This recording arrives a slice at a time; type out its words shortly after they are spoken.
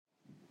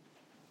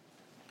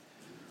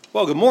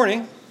Well, good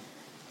morning.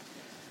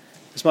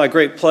 It's my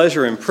great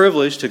pleasure and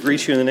privilege to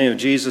greet you in the name of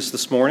Jesus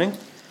this morning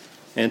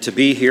and to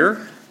be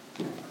here.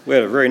 We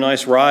had a very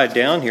nice ride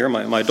down here.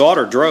 My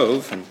daughter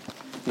drove, and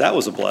that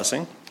was a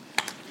blessing.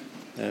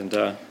 And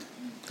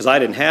because I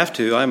didn't have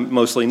to, I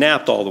mostly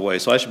napped all the way,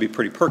 so I should be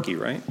pretty perky,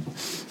 right?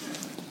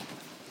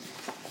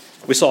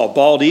 We saw a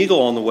bald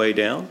eagle on the way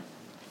down.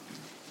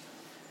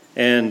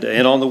 And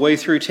on the way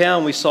through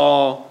town, we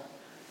saw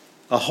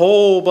a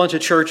whole bunch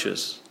of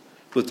churches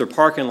with their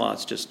parking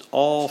lots just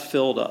all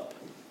filled up.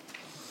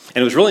 And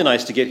it was really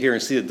nice to get here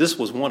and see that this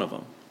was one of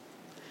them.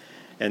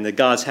 And that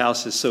God's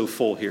house is so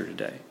full here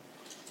today.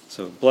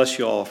 So bless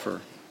you all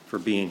for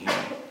being here.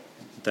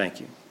 Thank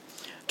you.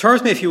 Turn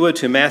with me, if you would,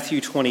 to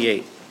Matthew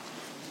 28.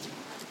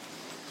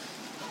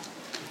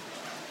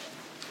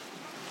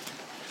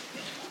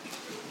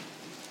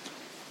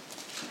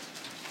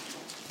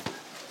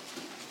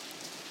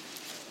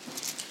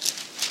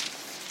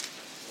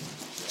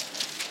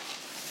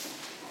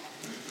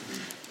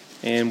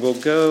 And we'll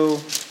go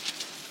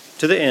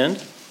to the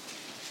end.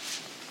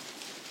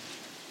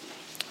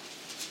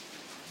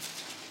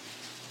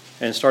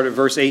 And start at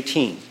verse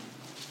 18.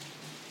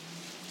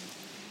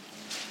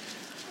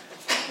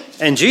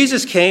 And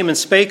Jesus came and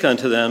spake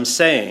unto them,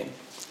 saying,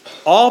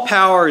 All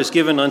power is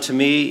given unto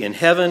me in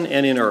heaven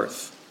and in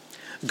earth.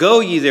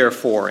 Go ye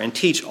therefore and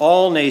teach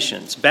all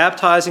nations,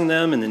 baptizing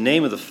them in the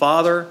name of the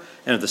Father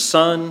and of the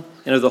Son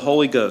and of the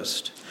Holy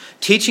Ghost,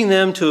 teaching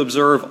them to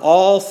observe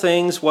all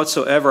things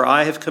whatsoever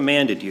I have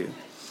commanded you.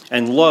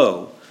 And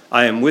lo,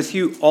 I am with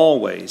you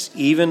always,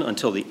 even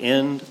until the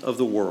end of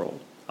the world.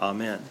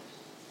 Amen.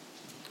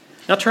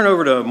 Now turn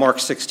over to Mark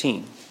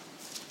 16.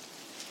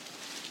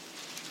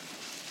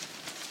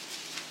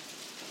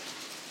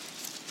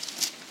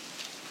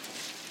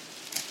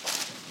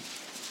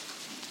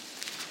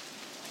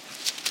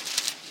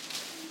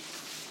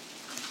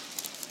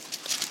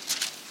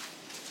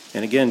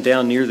 And again,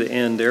 down near the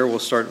end there, we'll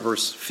start at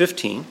verse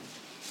 15.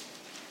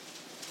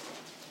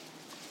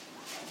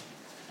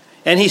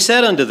 And he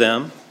said unto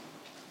them,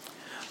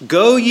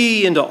 Go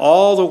ye into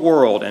all the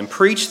world, and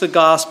preach the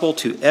gospel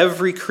to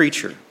every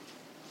creature.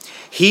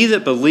 He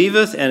that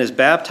believeth and is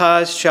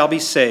baptized shall be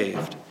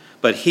saved,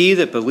 but he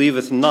that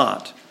believeth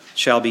not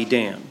shall be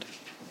damned.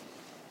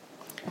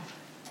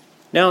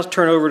 Now let's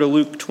turn over to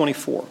Luke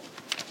 24.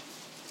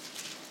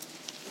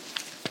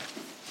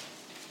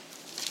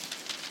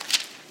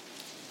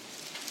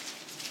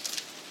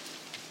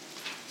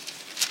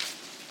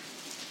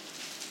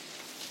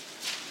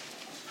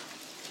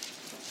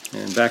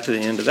 And back to the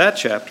end of that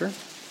chapter,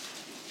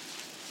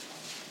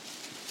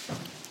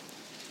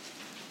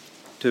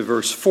 to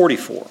verse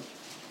 44.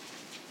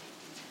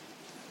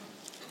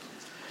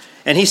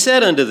 And he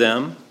said unto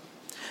them,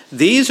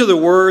 These are the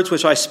words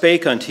which I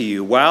spake unto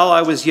you while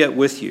I was yet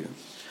with you,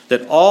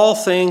 that all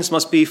things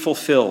must be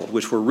fulfilled,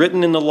 which were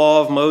written in the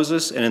law of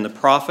Moses and in the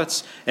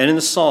prophets and in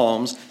the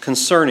Psalms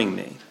concerning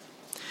me.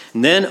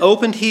 And then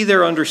opened he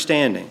their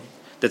understanding,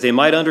 that they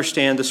might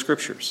understand the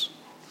Scriptures.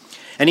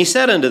 And he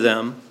said unto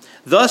them,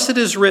 Thus it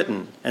is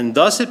written, and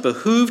thus it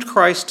behooved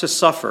Christ to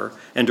suffer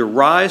and to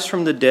rise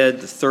from the dead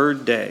the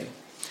third day,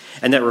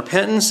 and that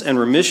repentance and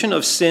remission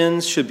of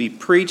sins should be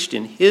preached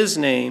in his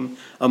name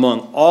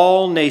among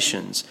all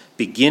nations,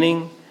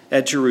 beginning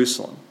at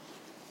Jerusalem.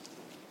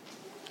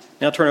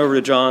 Now turn over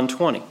to John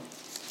 20.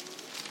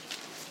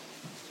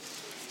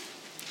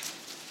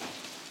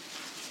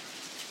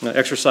 Now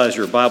exercise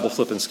your Bible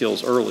flipping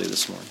skills early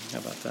this morning. How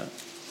about that?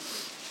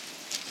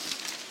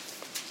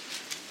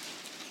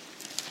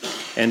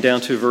 And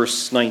down to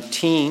verse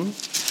 19.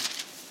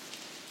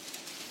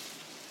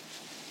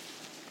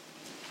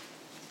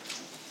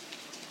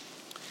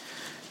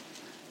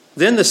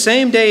 Then the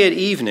same day at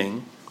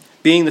evening,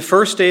 being the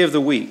first day of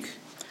the week,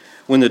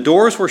 when the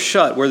doors were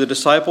shut where the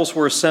disciples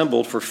were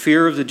assembled for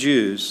fear of the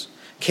Jews,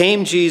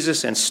 came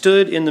Jesus and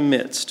stood in the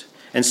midst,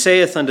 and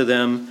saith unto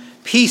them,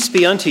 Peace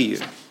be unto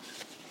you.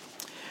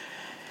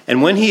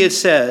 And when he had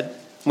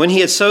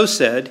so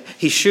said,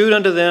 he shewed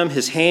unto them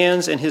his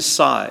hands and his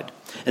side.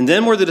 And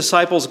then were the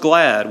disciples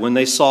glad when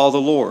they saw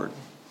the Lord.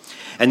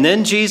 And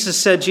then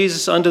said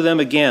Jesus unto them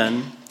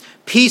again,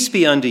 Peace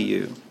be unto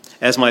you.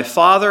 As my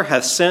Father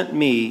hath sent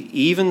me,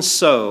 even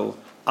so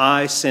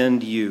I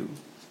send you.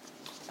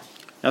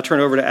 Now turn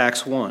over to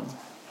Acts 1.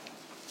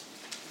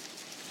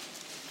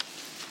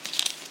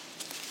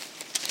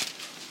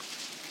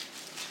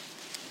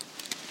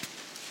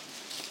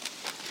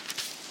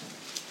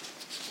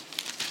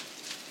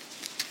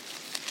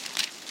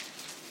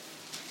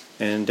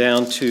 And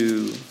down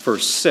to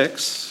verse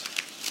 6.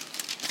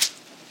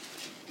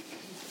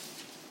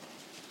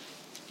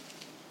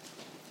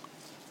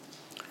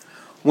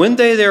 When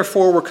they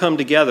therefore were come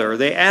together,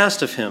 they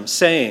asked of him,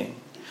 saying,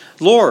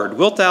 Lord,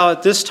 wilt thou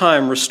at this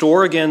time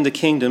restore again the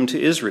kingdom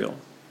to Israel?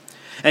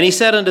 And he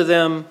said unto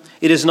them,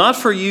 It is not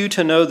for you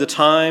to know the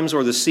times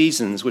or the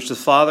seasons which the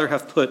Father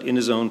hath put in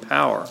his own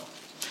power.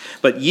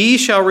 But ye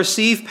shall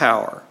receive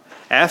power,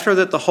 after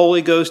that the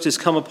Holy Ghost is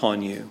come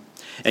upon you.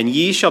 And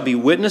ye shall be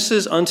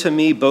witnesses unto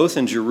me both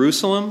in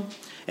Jerusalem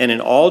and in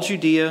all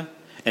Judea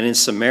and in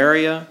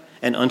Samaria,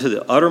 and unto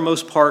the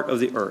uttermost part of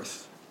the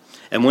earth.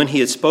 And when he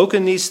had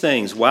spoken these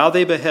things, while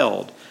they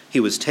beheld, he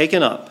was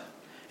taken up,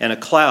 and a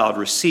cloud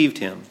received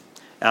him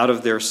out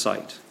of their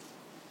sight.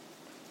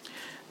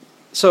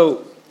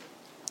 So,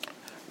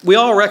 we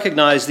all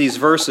recognize these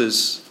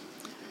verses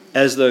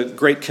as the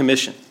Great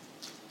Commission.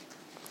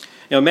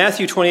 You know,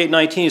 Matthew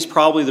 28:19 is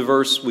probably the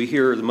verse we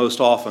hear the most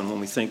often when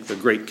we think the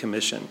Great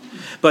Commission.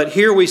 But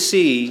here we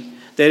see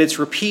that it's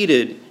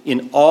repeated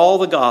in all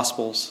the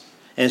Gospels,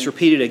 and it's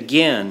repeated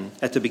again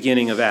at the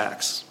beginning of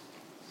Acts.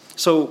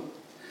 So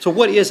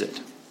what is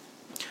it?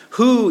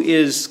 Who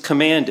is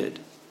commanded?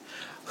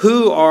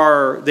 Who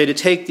are they to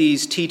take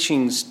these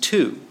teachings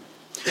to?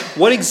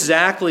 What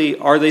exactly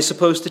are they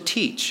supposed to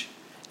teach?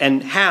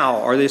 And how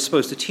are they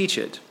supposed to teach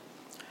it?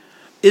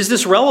 Is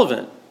this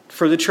relevant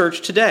for the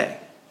church today?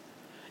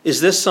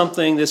 Is this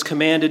something that's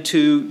commanded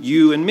to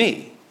you and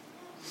me?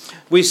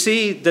 We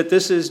see that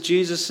this is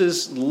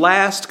Jesus'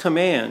 last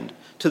command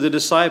to the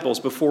disciples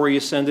before he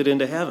ascended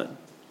into heaven.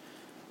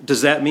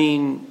 Does that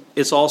mean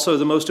it's also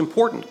the most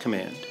important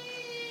command?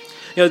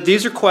 You know,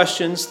 these are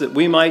questions that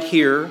we might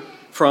hear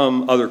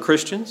from other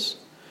Christians,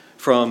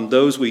 from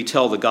those we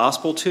tell the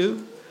gospel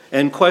to,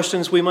 and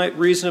questions we might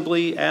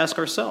reasonably ask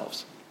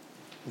ourselves.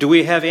 Do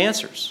we have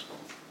answers?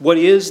 What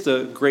is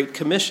the Great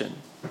Commission?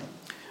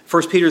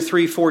 1 Peter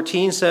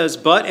 3:14 says,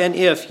 "But and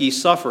if ye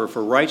suffer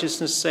for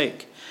righteousness'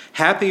 sake,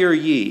 happy are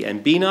ye,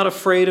 and be not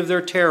afraid of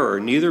their terror,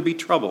 neither be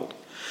troubled.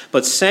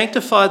 But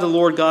sanctify the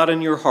Lord God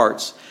in your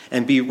hearts,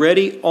 and be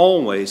ready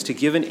always to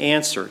give an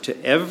answer to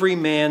every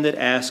man that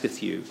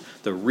asketh you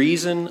the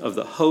reason of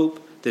the hope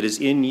that is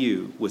in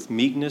you, with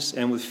meekness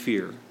and with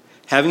fear,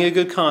 having a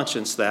good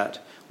conscience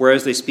that,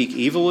 whereas they speak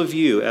evil of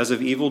you as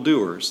of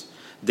evildoers,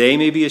 they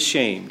may be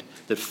ashamed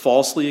that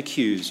falsely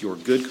accuse your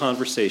good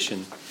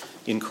conversation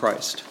in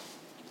Christ."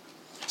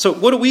 So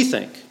what do we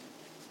think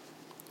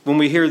when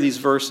we hear these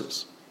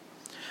verses?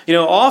 You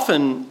know,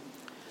 often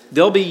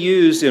they'll be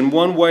used in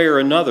one way or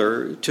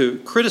another to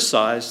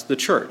criticize the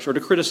church or to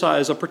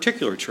criticize a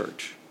particular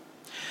church.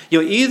 You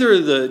know,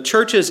 either the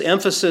church's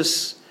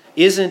emphasis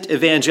isn't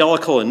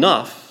evangelical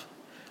enough.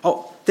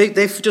 They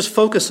just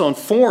focus on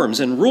forms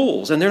and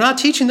rules, and they're not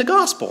teaching the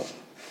gospel.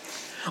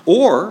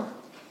 Or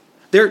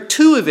they're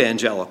too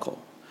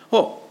evangelical.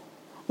 Well,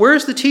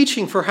 where's the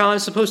teaching for how I'm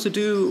supposed to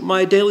do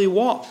my daily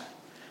walk?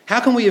 How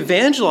can we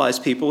evangelize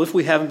people if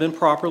we haven't been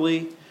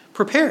properly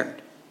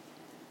prepared?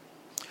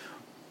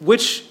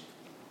 Which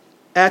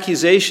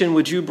accusation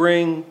would you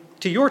bring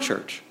to your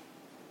church?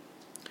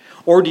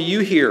 Or do you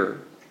hear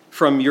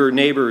from your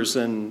neighbors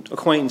and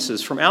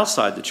acquaintances from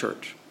outside the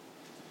church?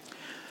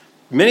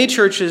 Many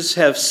churches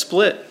have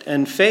split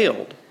and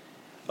failed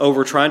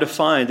over trying to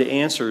find the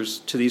answers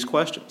to these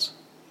questions.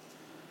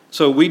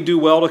 So we do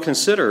well to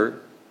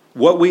consider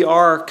what we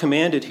are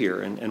commanded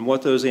here and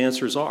what those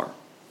answers are.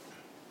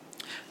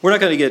 We're not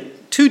going to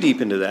get too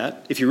deep into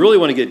that. If you really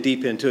want to get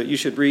deep into it, you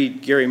should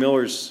read Gary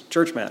Miller's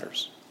Church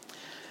Matters.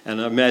 And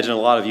I imagine a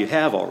lot of you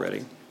have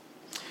already.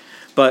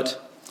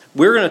 But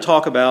we're going to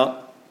talk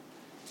about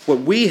what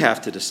we have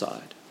to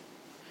decide.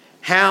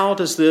 How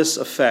does this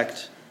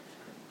affect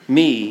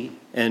me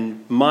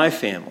and my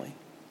family?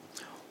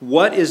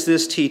 What does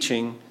this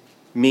teaching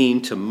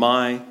mean to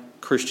my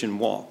Christian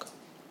walk?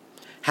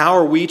 How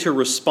are we to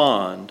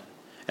respond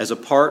as a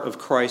part of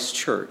Christ's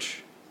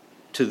church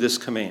to this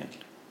command?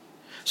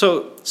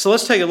 So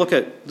let's take a look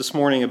at this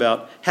morning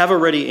about have a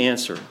ready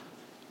answer.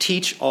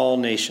 Teach all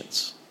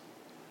nations.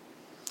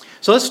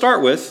 So let's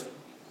start with,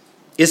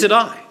 is it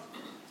I?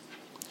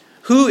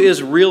 Who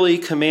is really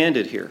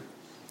commanded here?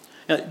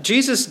 Now,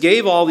 Jesus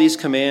gave all these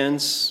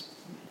commands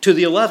to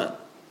the 11.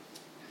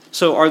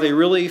 So are they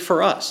really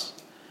for us?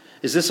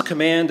 Is this a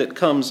command that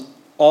comes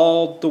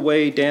all the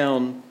way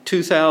down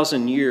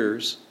 2,000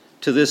 years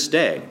to this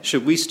day?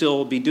 Should we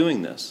still be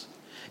doing this?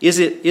 Is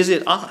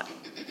it I?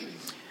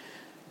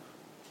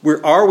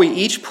 Are we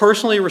each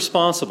personally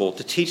responsible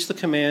to teach the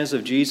commands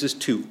of Jesus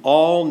to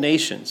all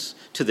nations,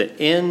 to the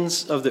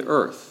ends of the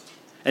earth?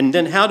 And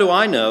then how do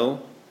I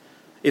know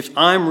if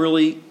I'm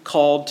really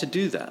called to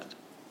do that?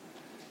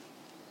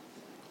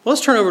 Well,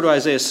 let's turn over to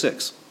Isaiah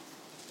 6.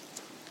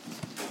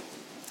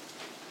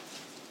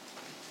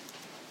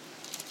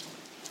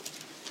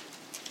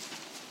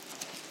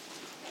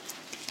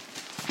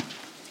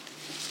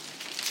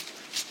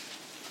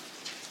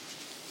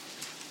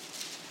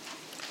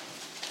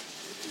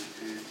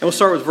 And we'll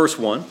start with verse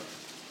 1.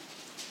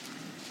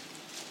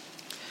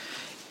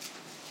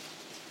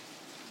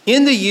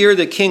 In the year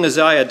that King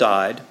Uzziah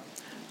died,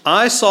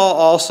 I saw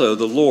also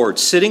the Lord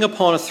sitting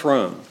upon a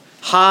throne,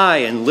 high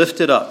and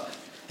lifted up,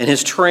 and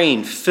his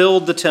train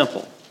filled the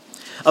temple.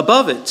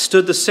 Above it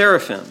stood the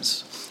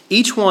seraphims.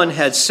 Each one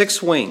had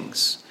 6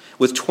 wings.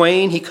 With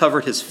twain he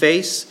covered his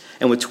face,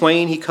 and with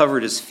twain he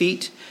covered his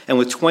feet, and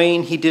with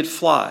twain he did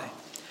fly.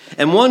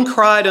 And one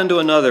cried unto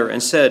another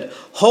and said,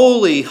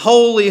 Holy,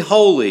 holy,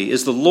 holy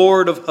is the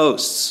Lord of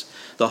hosts.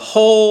 The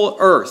whole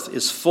earth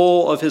is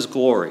full of his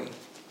glory.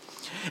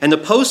 And the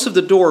posts of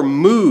the door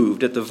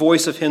moved at the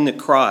voice of him that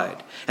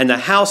cried, and the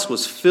house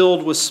was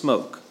filled with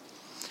smoke.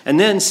 And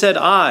then said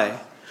I,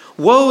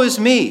 Woe is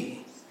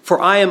me,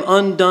 for I am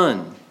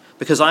undone,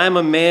 because I am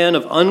a man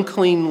of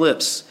unclean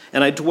lips,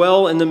 and I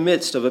dwell in the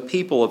midst of a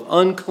people of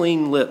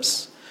unclean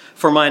lips.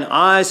 For mine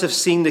eyes have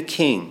seen the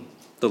King,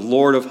 the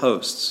Lord of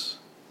hosts.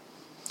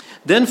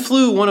 Then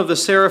flew one of the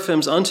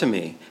seraphims unto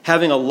me,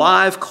 having a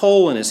live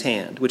coal in his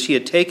hand, which he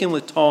had taken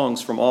with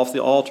tongs from off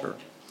the altar.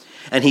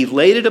 And he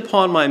laid it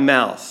upon my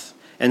mouth,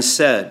 and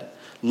said,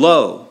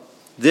 Lo,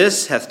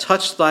 this hath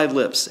touched thy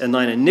lips, and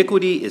thine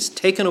iniquity is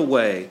taken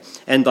away,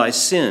 and thy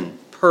sin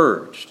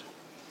purged.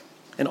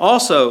 And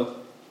also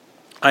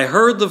I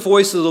heard the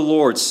voice of the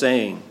Lord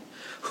saying,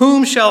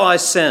 Whom shall I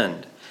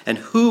send, and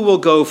who will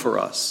go for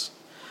us?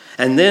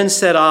 And then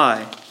said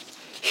I,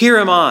 Here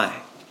am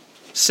I,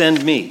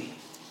 send me.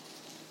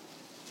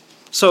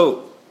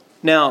 So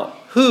now,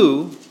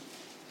 who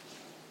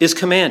is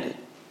commanded?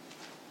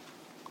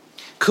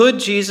 Could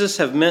Jesus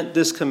have meant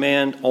this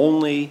command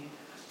only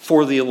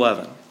for the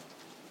 11?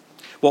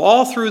 Well,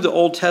 all through the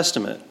Old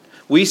Testament,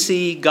 we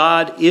see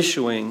God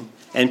issuing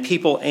and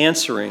people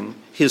answering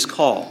his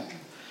call.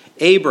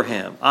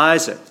 Abraham,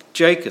 Isaac,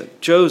 Jacob,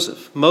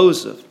 Joseph,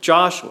 Moses,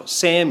 Joshua,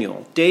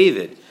 Samuel,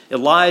 David,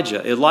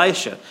 Elijah,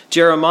 Elisha,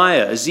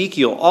 Jeremiah,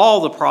 Ezekiel,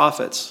 all the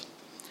prophets.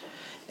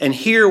 And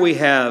here we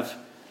have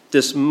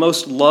this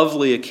most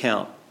lovely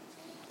account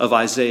of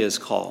Isaiah's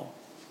call.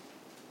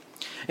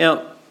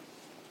 Now,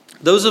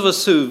 those of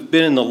us who've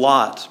been in the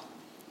lot,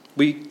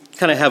 we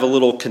kind of have a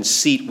little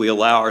conceit we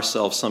allow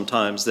ourselves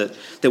sometimes that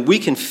we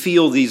can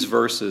feel these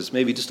verses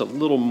maybe just a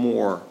little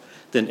more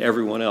than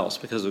everyone else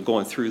because of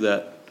going through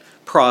that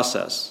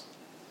process.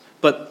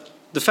 But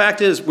the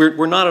fact is,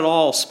 we're not at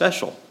all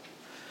special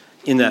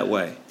in that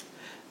way.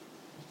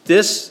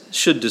 This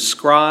should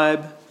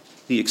describe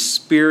the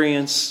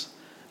experience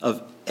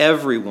of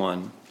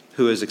everyone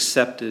who has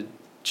accepted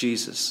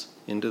Jesus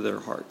into their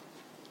heart.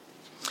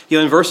 You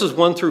know, in verses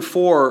 1 through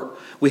 4,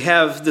 we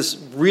have this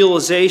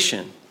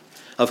realization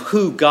of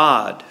who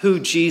God, who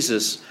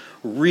Jesus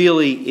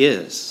really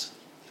is.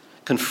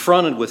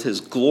 Confronted with his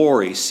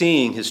glory,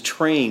 seeing his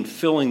train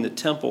filling the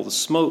temple, the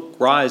smoke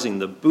rising,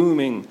 the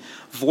booming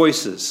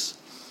voices.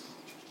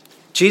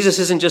 Jesus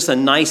isn't just a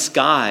nice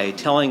guy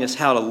telling us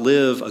how to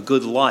live a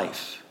good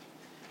life.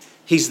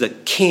 He's the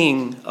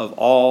King of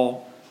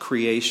all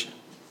creation.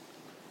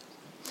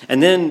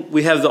 And then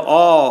we have the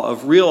awe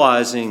of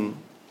realizing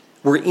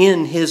we're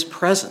in his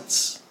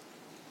presence.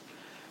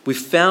 We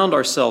found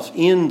ourselves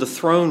in the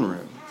throne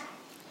room.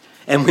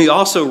 And we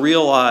also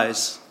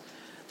realize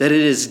that it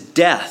is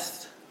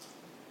death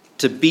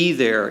to be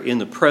there in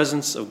the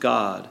presence of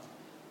God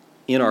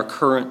in our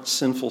current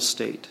sinful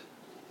state.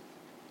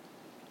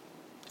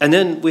 And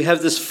then we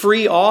have this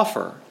free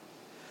offer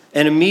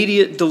and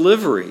immediate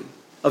delivery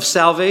of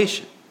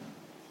salvation.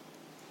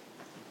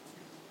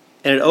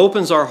 And it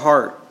opens our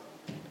heart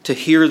to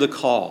hear the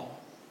call.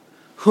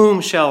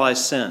 Whom shall I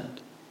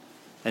send,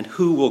 and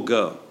who will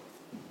go?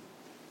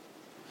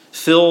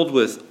 Filled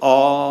with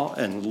awe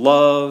and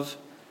love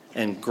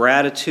and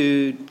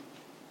gratitude,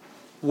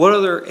 what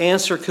other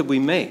answer could we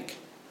make?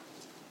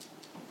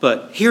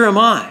 But here am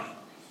I,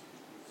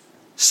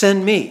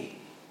 send me.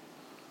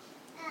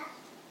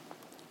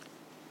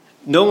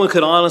 No one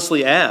could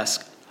honestly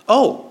ask,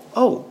 oh,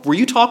 were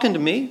you talking to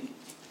me?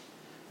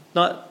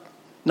 Not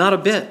a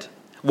bit.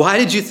 Why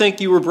did you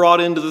think you were brought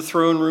into the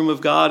throne room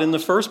of God in the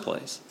first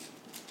place?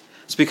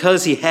 It's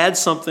because he had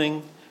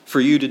something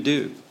for you to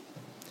do.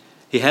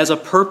 He has a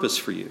purpose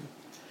for you.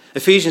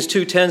 Ephesians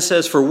 2:10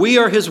 says, For we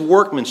are his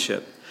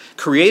workmanship,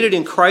 created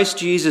in Christ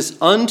Jesus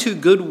unto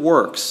good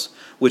works,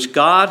 which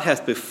God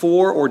hath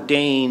before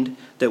ordained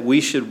that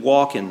we should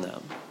walk in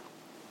them.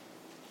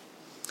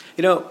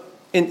 You know,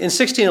 in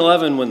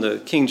 1611, when the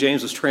King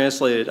James was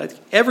translated, I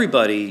think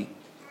everybody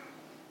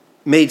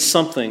made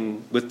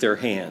something with their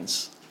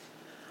hands.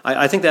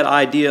 I think that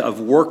idea of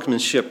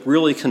workmanship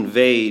really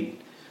conveyed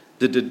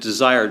the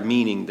desired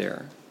meaning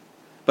there.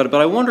 But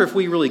I wonder if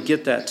we really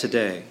get that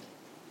today.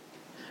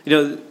 You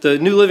know, the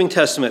New Living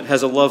Testament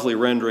has a lovely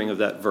rendering of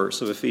that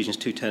verse of Ephesians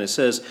 2:10. It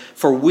says,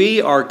 For we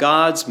are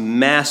God's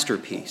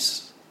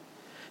masterpiece.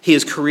 He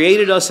has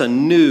created us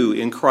anew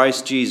in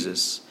Christ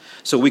Jesus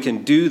so we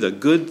can do the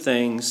good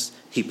things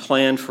he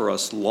planned for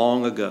us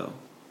long ago.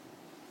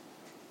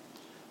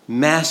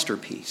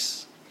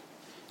 Masterpiece.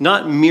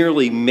 Not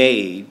merely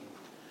made,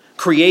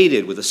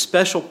 created with a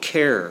special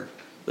care,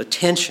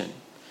 attention,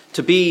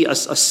 to be a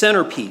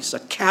centerpiece, a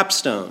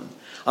capstone,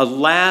 a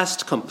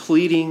last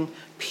completing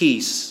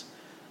piece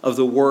of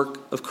the work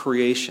of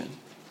creation.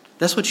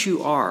 That's what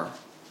you are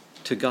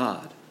to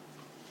God.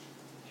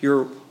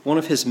 You're one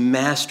of his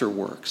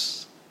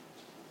masterworks.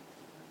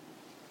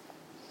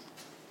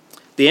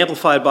 The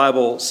Amplified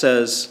Bible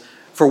says,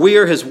 For we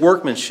are his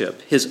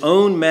workmanship, his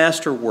own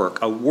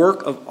masterwork, a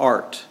work of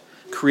art,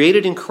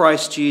 created in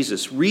Christ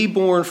Jesus,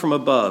 reborn from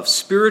above,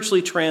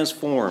 spiritually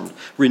transformed,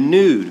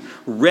 renewed,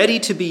 ready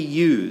to be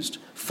used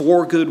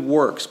for good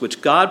works,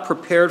 which God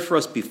prepared for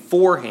us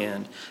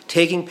beforehand,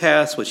 taking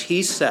paths which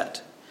he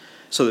set,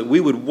 so that we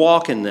would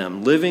walk in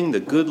them, living the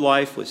good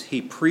life which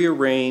he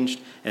prearranged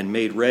and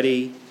made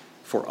ready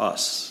for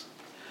us.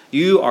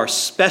 You are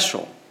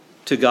special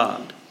to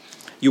God.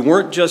 You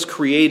weren't just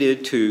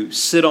created to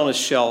sit on a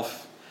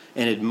shelf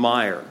and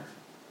admire.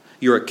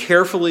 You're a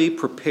carefully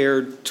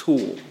prepared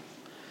tool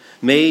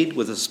made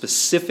with a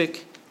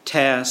specific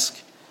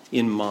task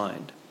in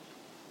mind.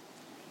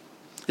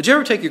 Did you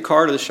ever take your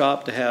car to the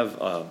shop to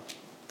have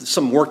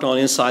something worked on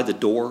inside the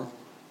door?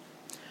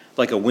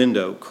 Like a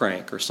window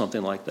crank or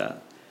something like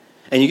that.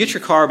 And you get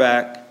your car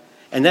back,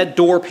 and that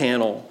door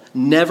panel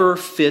never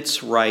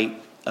fits right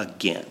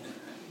again.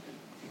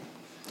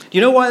 Do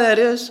you know why that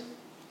is?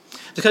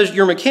 Because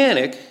your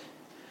mechanic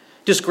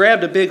just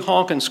grabbed a big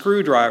honking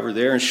screwdriver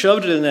there and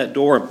shoved it in that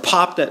door and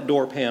popped that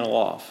door panel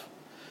off.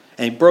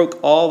 And he broke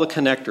all the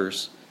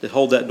connectors that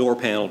hold that door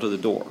panel to the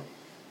door.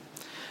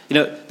 You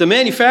know, the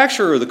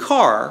manufacturer of the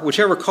car,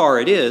 whichever car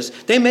it is,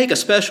 they make a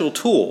special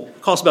tool.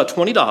 It costs about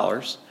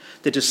 $20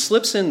 that just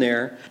slips in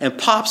there and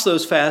pops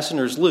those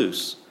fasteners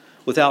loose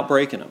without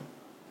breaking them.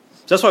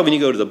 So that's why when you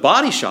go to the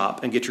body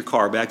shop and get your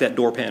car back, that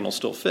door panel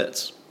still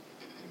fits.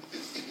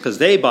 Because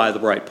they buy the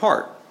right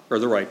part or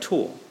the right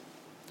tool.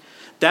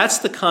 That's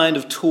the kind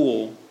of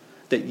tool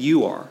that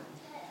you are.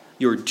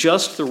 You're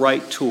just the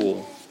right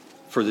tool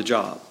for the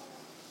job.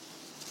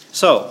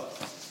 So,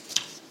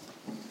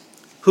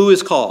 who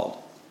is called?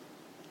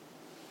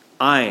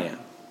 I am.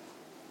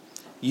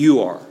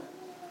 You are.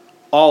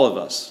 All of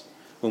us.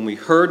 When we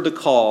heard the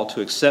call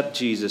to accept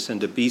Jesus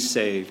and to be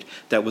saved,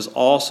 that was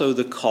also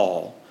the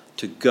call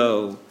to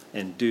go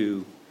and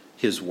do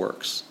his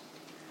works.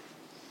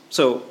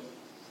 So,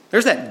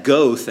 there's that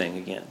go thing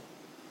again.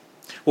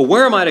 Well,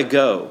 where am I to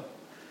go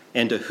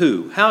and to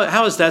who?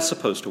 How is that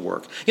supposed to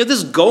work? You know,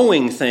 this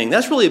going thing,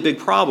 that's really a big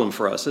problem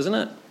for us, isn't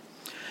it?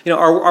 You know,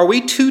 are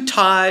we too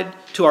tied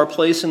to our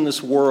place in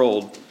this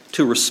world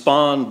to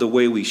respond the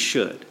way we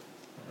should?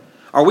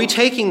 Are we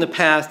taking the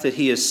path that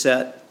he has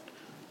set?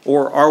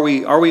 Or are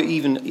we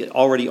even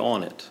already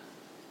on it?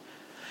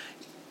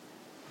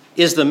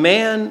 Is the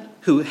man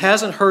who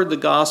hasn't heard the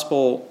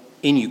gospel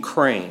in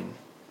Ukraine,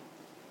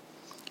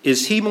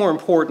 is he more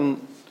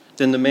important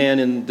than the man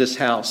in this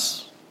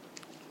house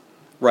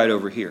right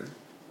over here?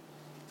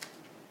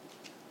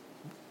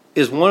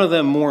 Is one of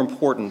them more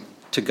important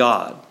to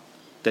God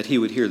that he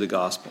would hear the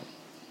gospel?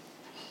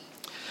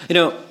 You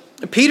know,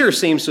 Peter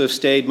seems to have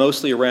stayed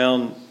mostly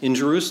around in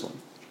Jerusalem.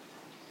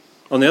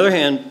 On the other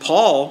hand,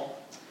 Paul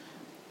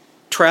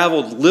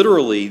traveled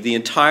literally the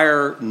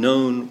entire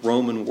known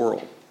Roman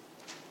world.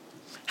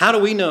 How do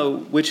we know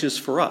which is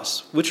for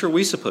us? Which are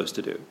we supposed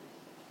to do?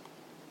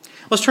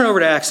 Let's turn over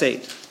to Acts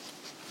 8.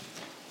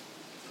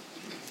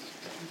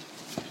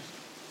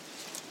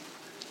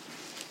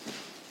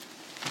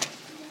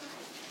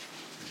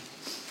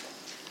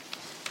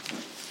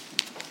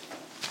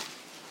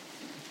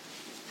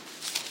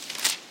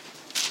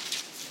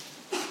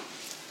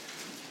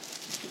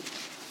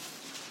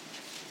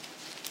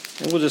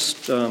 And we'll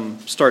just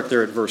start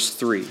there at verse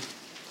 3.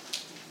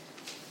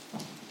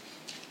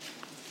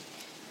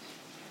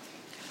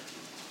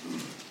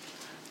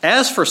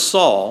 As for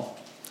Saul,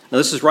 now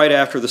this is right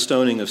after the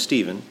stoning of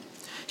Stephen,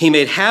 he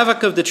made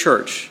havoc of the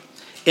church,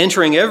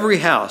 entering every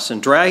house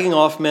and dragging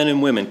off men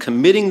and women,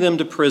 committing them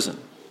to prison.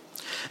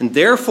 And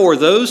therefore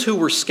those who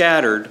were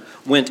scattered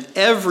went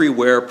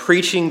everywhere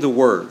preaching the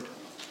word.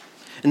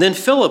 And then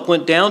Philip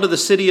went down to the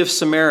city of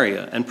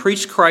Samaria and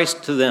preached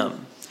Christ to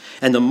them.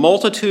 And the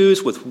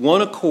multitudes with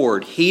one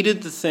accord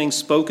heeded the things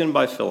spoken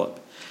by Philip,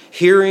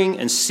 hearing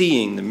and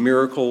seeing the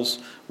miracles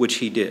which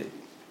he did.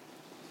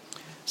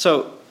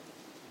 So,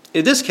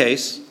 in this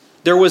case,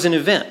 there was an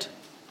event.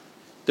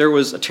 There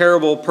was a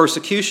terrible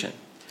persecution.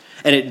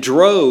 And it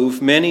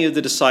drove many of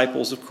the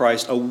disciples of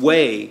Christ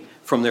away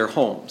from their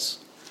homes.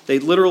 They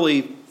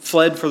literally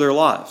fled for their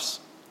lives.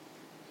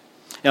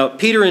 Now,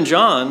 Peter and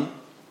John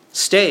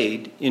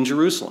stayed in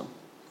Jerusalem.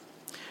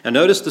 Now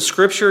notice the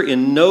scripture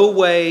in no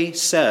way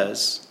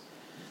says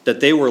that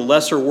they were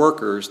lesser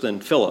workers than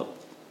Philip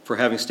for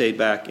having stayed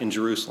back in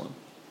Jerusalem.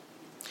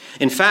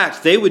 In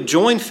fact, they would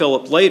join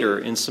Philip later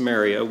in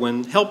Samaria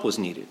when help was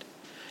needed.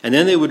 And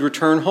then they would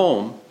return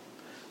home,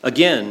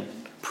 again,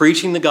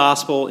 preaching the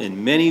gospel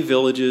in many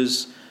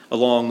villages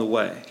along the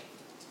way.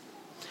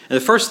 And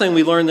the first thing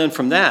we learn then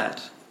from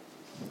that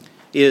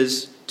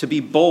is to be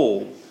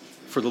bold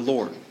for the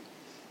Lord.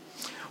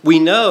 We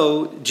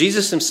know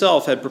Jesus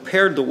himself had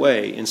prepared the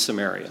way in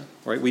Samaria,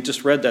 right? We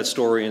just read that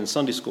story in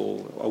Sunday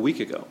school a week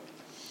ago.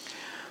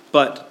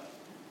 But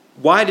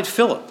why did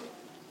Philip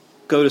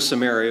go to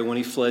Samaria when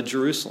he fled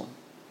Jerusalem?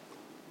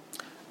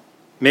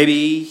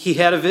 Maybe he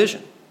had a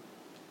vision.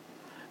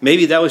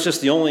 Maybe that was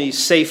just the only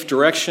safe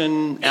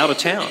direction out of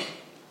town.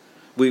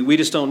 We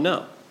just don't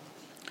know.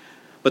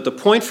 But the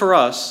point for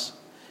us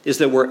is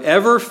that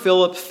wherever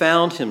Philip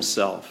found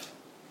himself,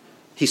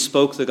 he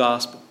spoke the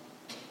gospel.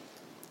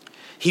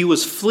 He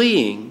was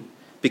fleeing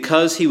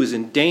because he was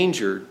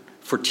endangered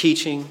for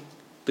teaching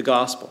the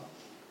gospel.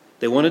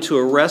 They wanted to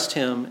arrest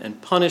him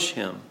and punish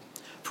him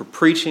for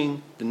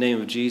preaching the name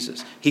of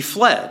Jesus. He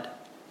fled,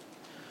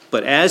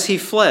 but as he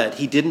fled,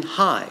 he didn't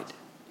hide.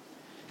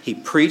 He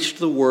preached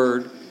the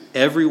word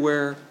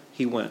everywhere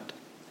he went.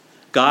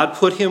 God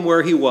put him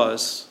where he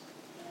was,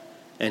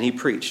 and he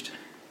preached.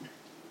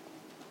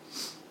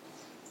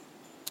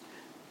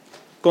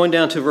 Going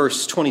down to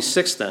verse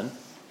 26 then.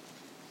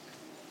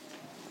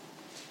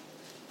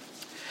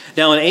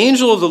 Now an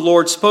angel of the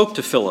Lord spoke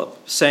to Philip,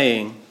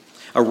 saying,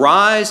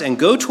 "Arise and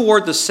go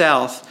toward the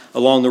south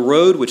along the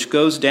road which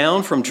goes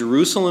down from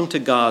Jerusalem to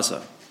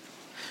Gaza.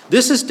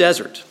 This is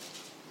desert."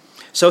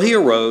 So he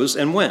arose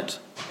and went.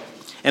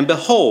 And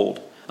behold,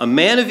 a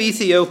man of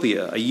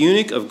Ethiopia, a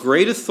eunuch of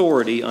great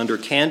authority under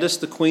Candace,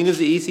 the queen of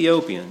the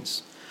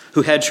Ethiopians,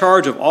 who had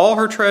charge of all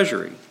her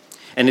treasury,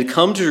 and had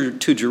come to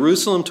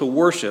Jerusalem to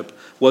worship,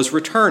 was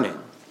returning.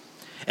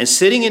 And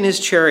sitting in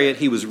his chariot,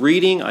 he was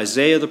reading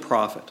Isaiah the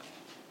prophet.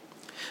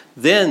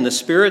 Then the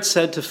Spirit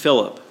said to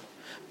Philip,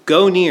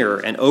 "Go near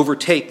and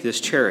overtake this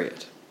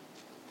chariot."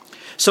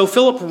 So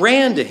Philip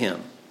ran to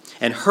him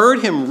and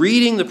heard him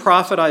reading the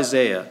prophet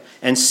Isaiah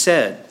and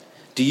said,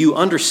 "Do you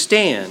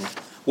understand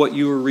what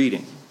you are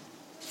reading?"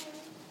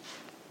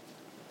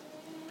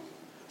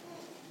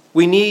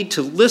 We need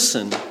to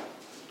listen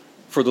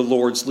for the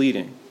Lord's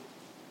leading.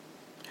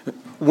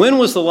 When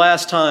was the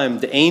last time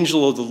the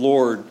angel of the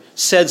Lord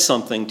said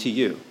something to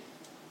you?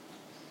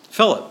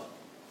 "Philip,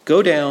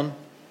 go down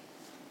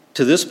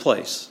to this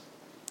place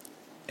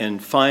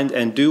and find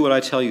and do what I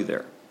tell you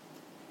there."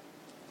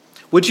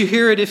 Would you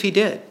hear it if he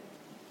did?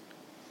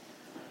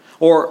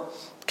 Or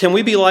can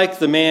we be like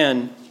the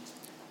man,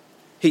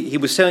 he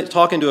was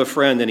talking to a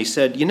friend and he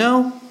said, "You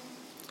know,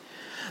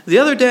 the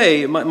other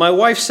day my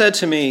wife said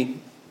to me,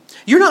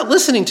 'You're not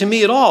listening to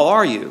me at all,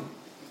 are you?'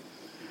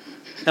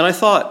 And I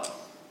thought,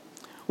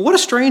 what a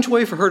strange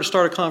way for her to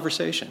start a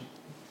conversation."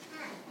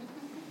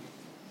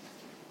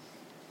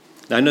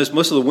 Now, I know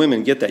most of the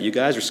women get that. You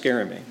guys are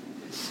scaring me.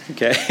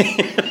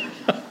 Okay.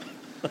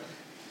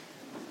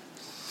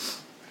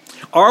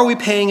 Are we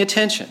paying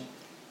attention?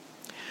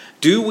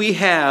 Do we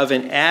have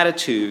an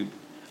attitude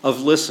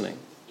of listening?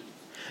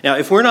 Now,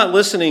 if we're not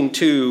listening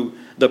to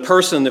the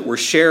person that we're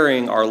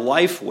sharing our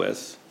life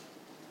with,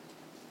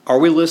 are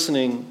we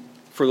listening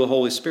for the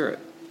Holy Spirit?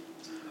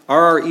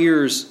 Are our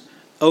ears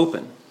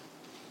open?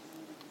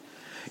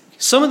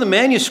 Some of the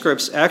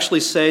manuscripts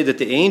actually say that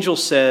the angel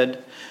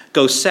said,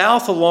 "Go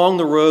south along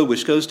the road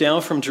which goes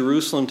down from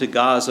Jerusalem to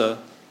Gaza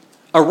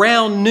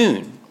around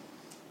noon."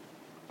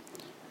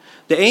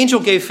 The angel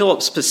gave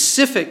Philip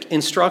specific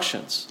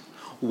instructions.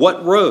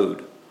 What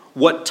road,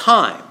 what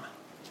time,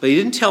 but he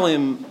didn't tell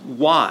him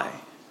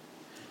why.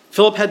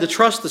 Philip had to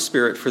trust the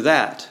Spirit for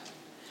that,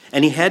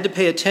 and he had to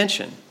pay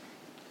attention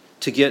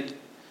to get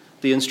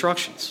the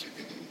instructions.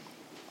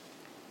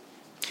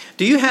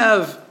 Do you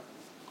have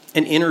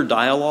an inner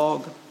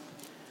dialogue?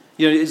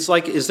 You know, it's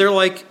like, is there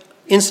like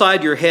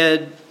inside your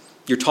head,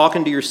 you're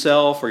talking to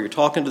yourself, or you're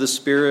talking to the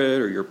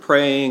Spirit, or you're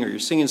praying, or you're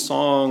singing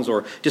songs,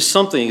 or just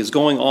something is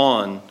going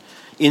on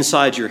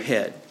inside your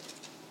head?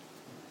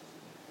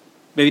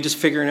 Maybe just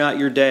figuring out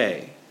your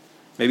day.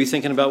 Maybe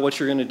thinking about what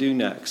you're going to do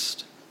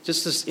next.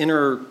 Just this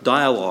inner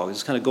dialogue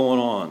is kind of going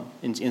on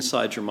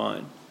inside your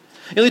mind.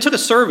 You know, they took a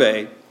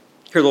survey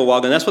here a little while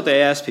ago, and that's what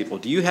they asked people.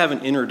 Do you have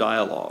an inner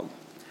dialogue?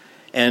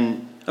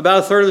 And about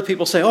a third of the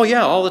people say, "Oh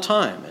yeah, all the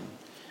time."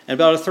 And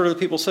about a third of the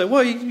people say,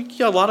 "Well,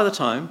 yeah, a lot of the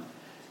time."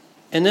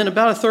 And then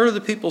about a third of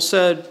the people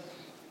said,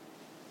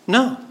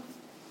 "No,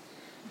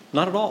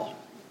 not at all."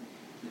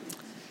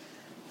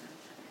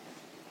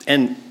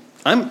 And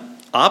I'm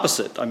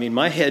opposite. I mean,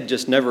 my head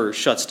just never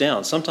shuts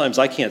down. Sometimes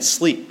I can't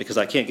sleep because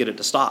I can't get it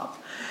to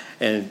stop.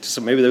 And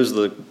so maybe those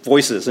are the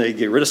voices, and I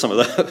get rid of some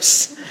of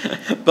those.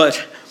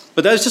 But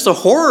that's just a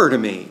horror to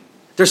me.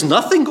 There's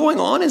nothing going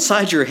on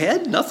inside your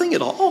head? Nothing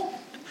at all?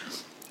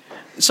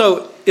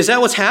 So is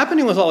that what's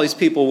happening with all these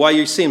people? Why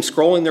you see them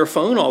scrolling their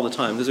phone all the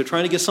time? Because they're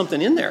trying to get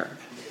something in there.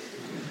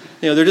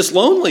 You know, they're just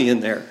lonely in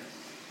there.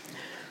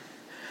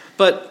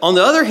 But on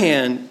the other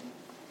hand,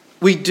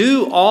 we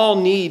do all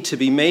need to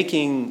be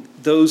making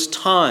those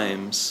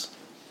times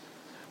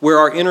where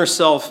our inner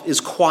self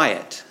is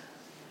quiet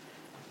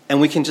and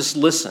we can just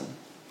listen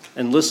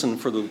and listen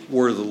for the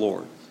word of the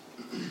Lord.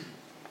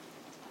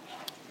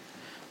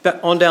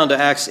 On down to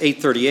Acts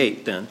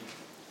 8:38 then.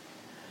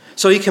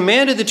 So he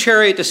commanded the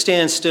chariot to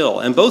stand still,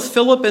 and both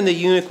Philip and the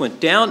eunuch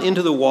went down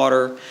into the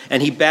water,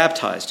 and he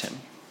baptized him.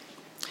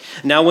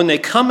 Now when they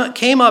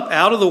came up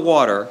out of the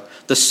water,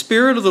 the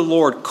Spirit of the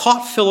Lord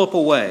caught Philip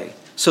away,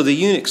 so the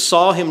eunuch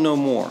saw him no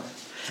more.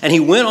 And he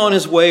went on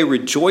his way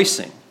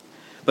rejoicing.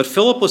 But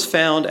Philip was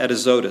found at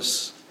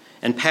Azotus,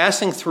 and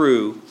passing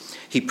through,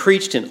 he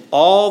preached in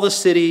all the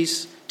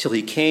cities till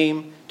he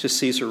came to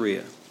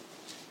Caesarea.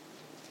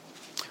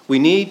 We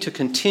need to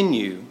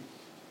continue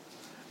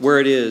where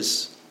it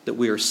is that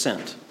we are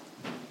sent.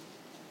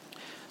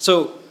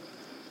 So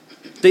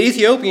the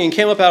Ethiopian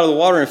came up out of the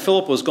water and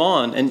Philip was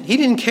gone, and he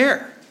didn't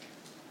care.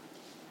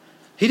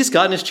 He just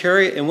got in his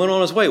chariot and went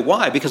on his way.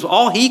 Why? Because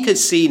all he could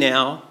see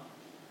now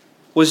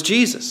was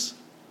Jesus.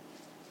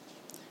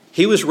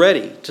 He was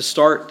ready to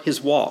start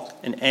his walk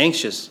and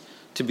anxious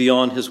to be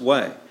on his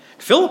way.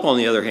 Philip, on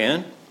the other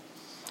hand,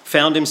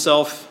 found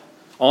himself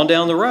on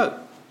down the road.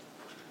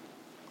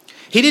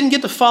 He didn't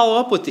get to follow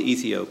up with the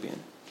Ethiopian.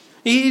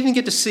 He didn't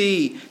get to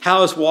see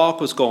how his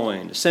walk was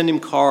going, to send him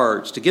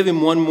cards, to give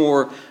him one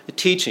more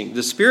teaching.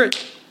 The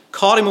Spirit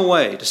caught him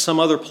away to some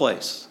other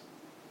place.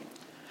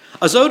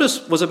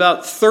 Azotus was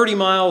about 30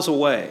 miles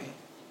away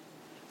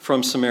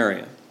from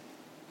Samaria.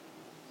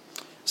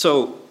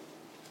 So,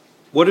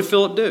 what did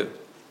Philip do?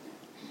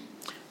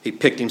 He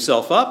picked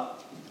himself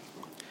up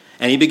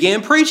and he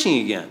began preaching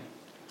again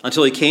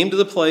until he came to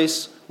the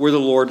place where the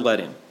Lord led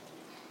him.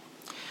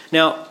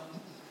 Now,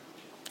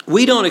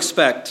 we don't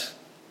expect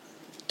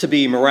to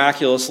be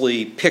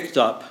miraculously picked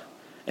up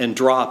and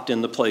dropped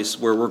in the place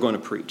where we're going to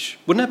preach.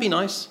 Wouldn't that be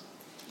nice?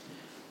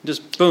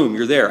 Just boom,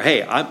 you're there.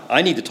 Hey,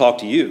 I need to talk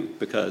to you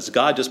because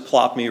God just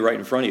plopped me right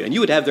in front of you. And you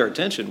would have their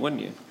attention,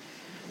 wouldn't you?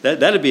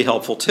 That'd be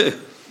helpful too.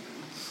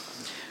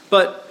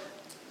 But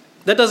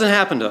that doesn't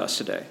happen to us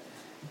today.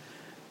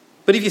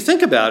 But if you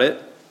think about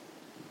it,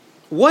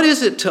 what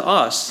is it to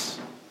us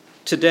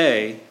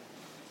today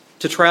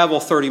to travel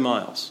 30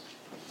 miles?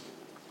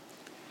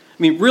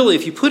 I mean, really,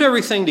 if you put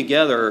everything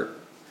together,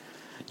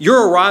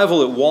 your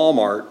arrival at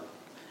Walmart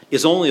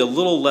is only a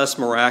little less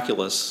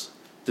miraculous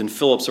than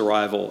Philip's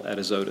arrival at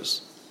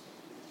Azotus.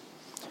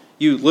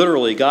 You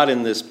literally got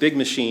in this big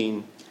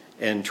machine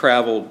and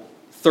traveled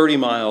 30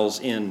 miles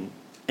in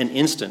an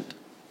instant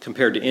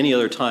compared to any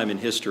other time in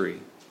history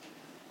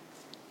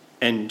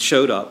and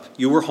showed up.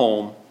 You were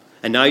home,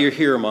 and now you're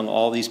here among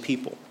all these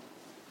people.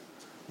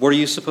 What are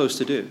you supposed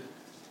to do?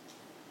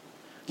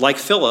 Like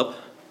Philip,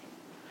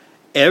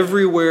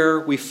 everywhere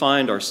we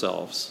find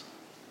ourselves,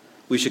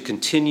 we should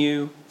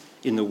continue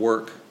in the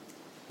work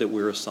that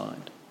we're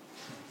assigned.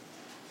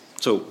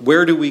 So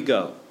where do we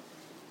go?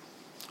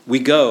 We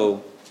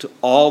go to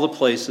all the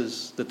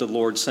places that the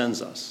Lord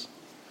sends us,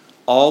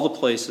 all the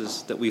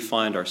places that we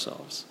find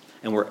ourselves.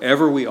 And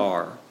wherever we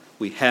are,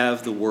 we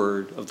have the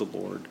word of the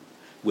Lord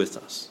with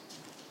us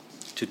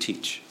to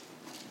teach.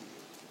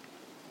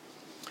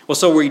 Well,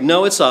 so we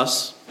know it's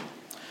us.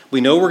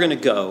 We know we're going to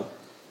go.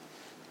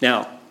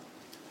 Now,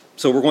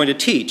 so we're going to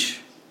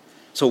teach.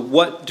 So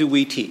what do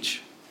we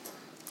teach?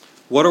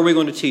 What are we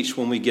going to teach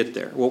when we get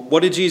there? Well,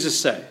 what did Jesus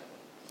say?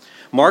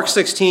 Mark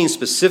 16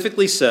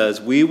 specifically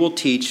says we will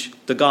teach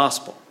the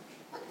gospel.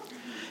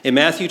 In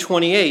Matthew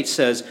 28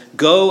 says,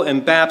 go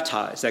and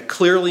baptize. That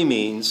clearly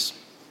means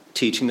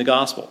teaching the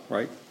gospel,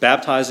 right?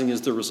 Baptizing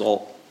is the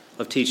result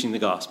of teaching the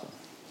gospel.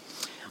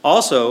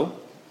 Also,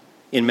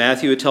 in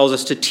Matthew it tells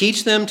us to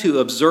teach them to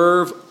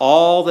observe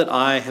all that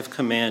I have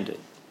commanded.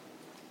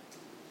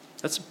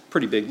 That's a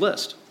pretty big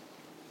list.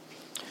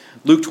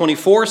 Luke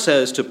 24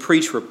 says to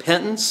preach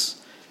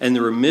repentance and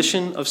the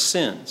remission of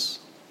sins.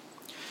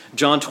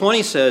 John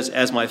 20 says,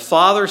 as my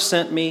Father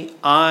sent me,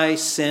 I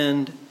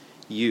send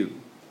you.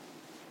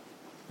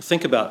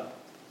 Think about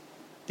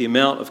the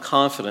amount of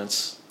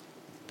confidence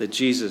that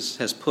Jesus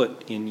has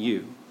put in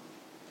you.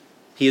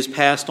 He has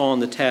passed on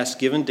the task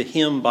given to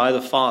him by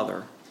the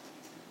Father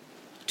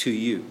to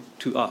you,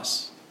 to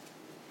us.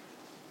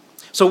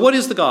 So what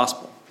is the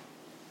gospel?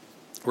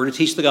 We're to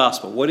teach the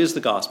gospel. What is the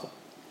gospel?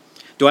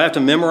 Do I have to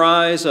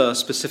memorize a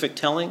specific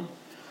telling?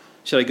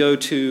 Should I go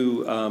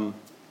to,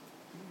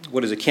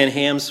 Ken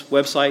Ham's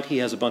website? He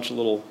has a bunch of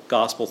little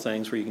gospel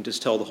things where you can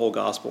just tell the whole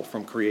gospel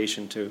from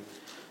creation to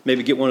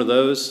maybe get one of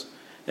those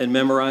and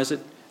memorize it.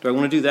 Do I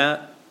want to do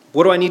that?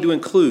 What do I need to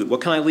include?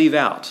 What can I leave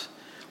out?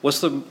 What's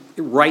the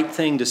right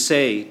thing to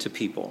say to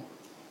people?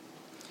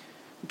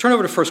 Turn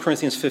over to 1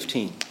 Corinthians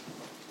 15.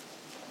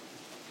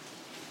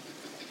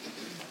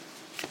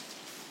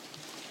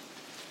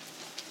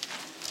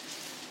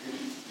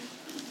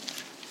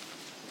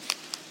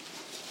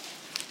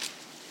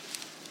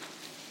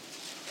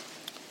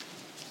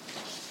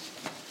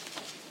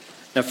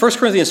 Now, 1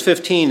 Corinthians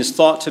 15 is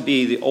thought to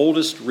be the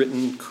oldest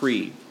written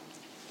creed.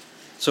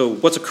 So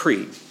what's a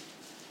creed?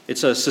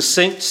 It's a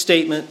succinct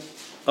statement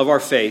of our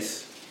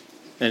faith,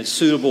 and it's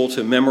suitable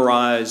to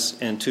memorize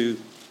and to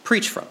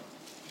preach from.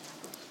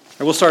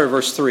 And we'll start at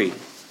verse 3.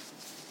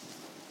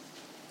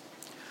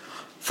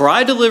 For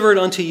I delivered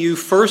unto you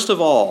first of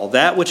all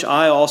that which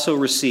I also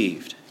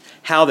received,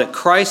 how that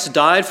Christ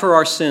died for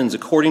our sins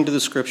according to the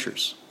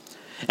Scriptures,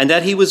 and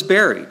that he was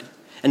buried,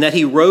 and that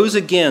he rose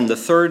again the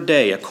third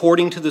day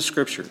according to the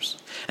Scriptures,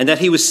 and that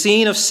he was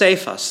seen of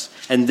Cephas,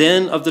 and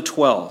then of the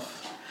 12.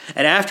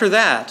 And after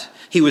that,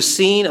 he was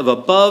seen of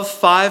above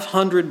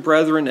 500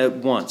 brethren at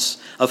once,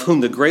 of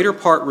whom the greater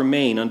part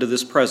remain unto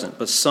this present,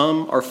 but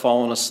some are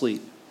fallen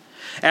asleep.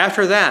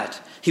 After that,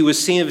 he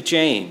was seen of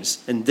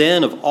James, and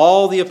then of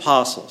all the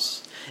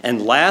apostles.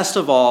 And last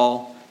of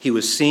all, he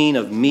was seen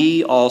of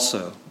me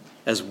also,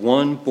 as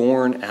one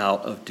born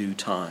out of due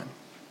time.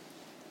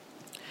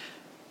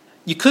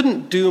 You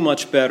couldn't do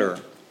much better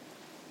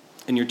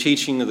in your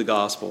teaching of the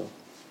gospel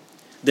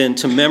than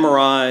to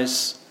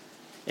memorize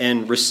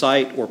and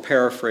recite or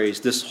paraphrase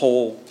this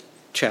whole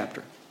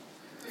chapter,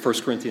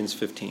 1 Corinthians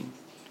 15.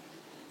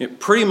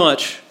 Pretty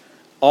much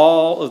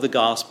all of the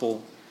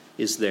gospel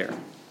is there.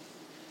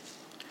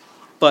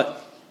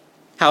 But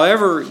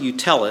however you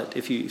tell it,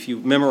 if you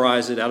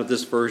memorize it out of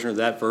this version or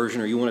that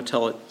version, or you want to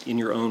tell it in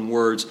your own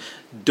words,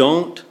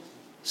 don't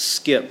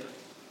skip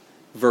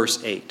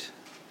verse 8.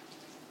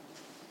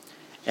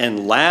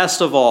 And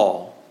last of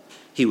all,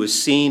 he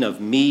was seen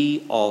of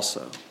me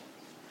also,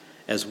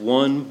 as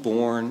one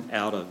born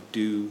out of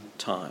due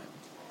time.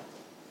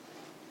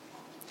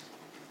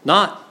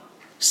 Not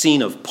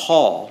seen of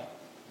Paul,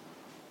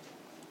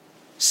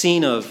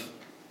 seen of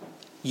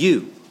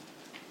you.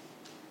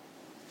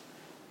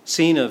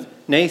 Seen of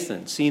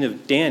Nathan, seen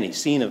of Danny,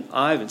 seen of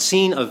Ivan,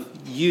 seen of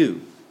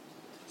you.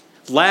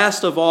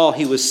 Last of all,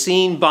 he was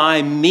seen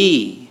by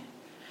me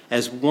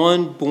as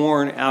one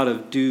born out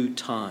of due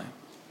time.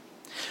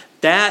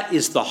 That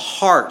is the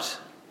heart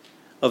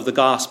of the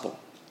gospel.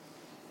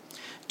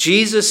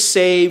 Jesus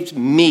saved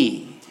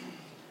me,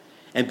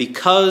 and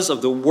because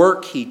of the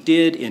work he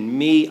did in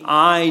me,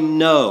 I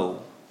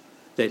know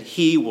that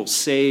he will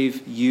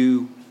save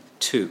you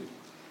too.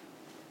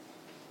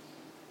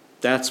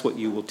 That's what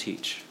you will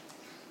teach.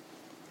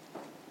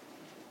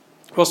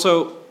 Well,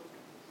 so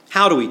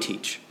how do we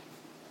teach?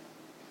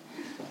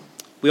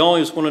 We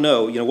always want to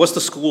know, what's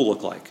the school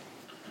look like?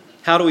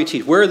 How do we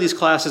teach? Where are these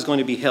classes going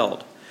to be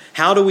held?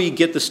 How do we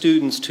get the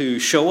students to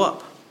show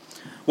up?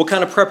 What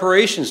kind of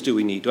preparations do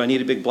we need? Do I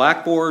need a big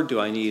blackboard? Do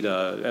I need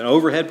an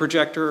overhead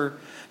projector?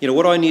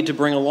 What do I need to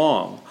bring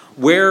along?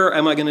 Where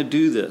am I going to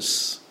do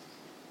this?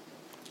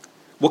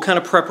 What kind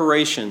of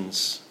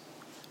preparations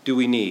do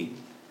we need?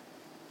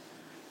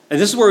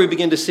 And this is where we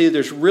begin to see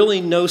there's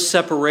really no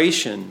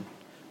separation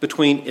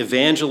between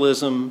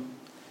evangelism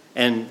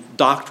and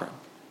doctrine.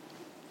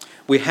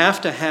 We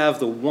have to have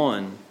the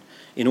one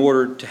in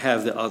order to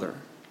have the other.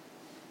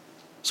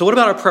 So what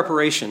about our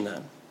preparation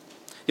then?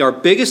 Our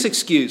biggest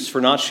excuse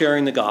for not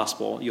sharing the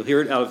gospel, you'll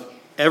hear it out of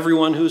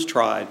everyone who's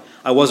tried,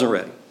 I wasn't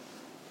ready.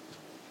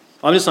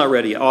 I'm just not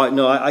ready.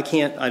 I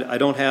can't, I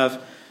don't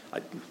have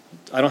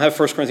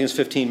 1 Corinthians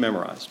 15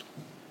 memorized,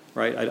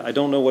 right? I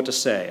don't know what to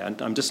say.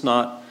 I'm just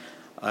not,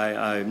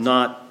 I'm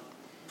not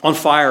on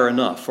fire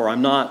enough, or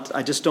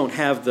I just don't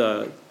have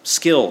the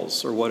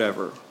skills or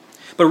whatever.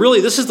 But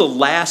really, this is the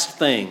last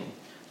thing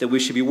that we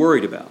should be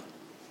worried about.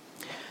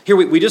 Here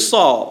we just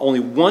saw only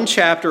one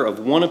chapter of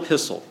one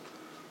epistle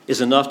is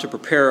enough to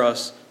prepare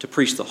us to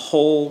preach the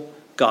whole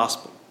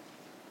gospel.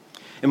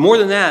 And more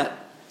than that,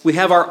 we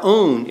have our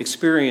own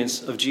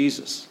experience of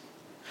Jesus.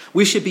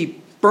 We should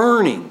be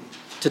burning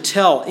to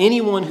tell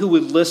anyone who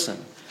would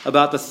listen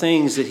about the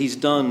things that he's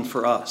done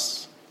for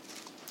us.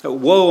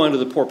 Woe unto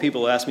the poor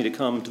people who ask me to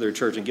come to their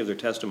church and give their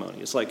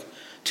testimony. It's like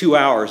 2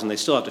 hours and they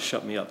still have to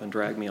shut me up and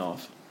drag me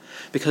off.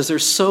 Because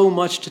there's so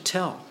much to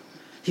tell.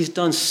 He's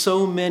done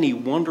so many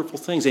wonderful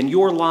things, and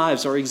your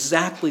lives are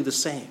exactly the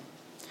same.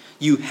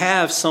 You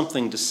have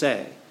something to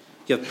say.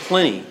 You have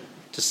plenty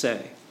to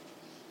say.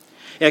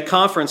 At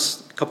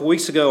conference a couple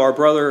weeks ago, our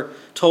brother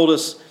told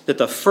us that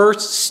the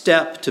first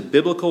step to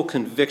biblical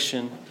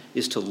conviction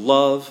is to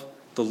love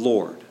the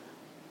Lord,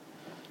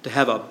 to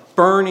have a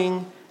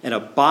burning and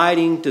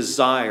abiding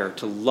desire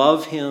to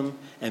love him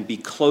and be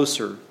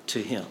closer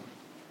to him.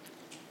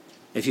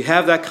 If you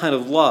have that kind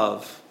of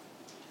love,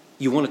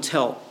 you want to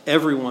tell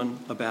everyone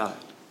about it.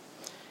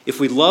 If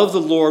we love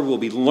the Lord, we'll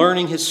be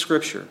learning his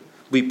scripture,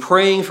 we'll be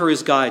praying for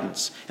his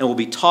guidance, and we'll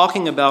be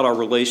talking about our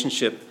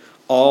relationship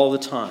all the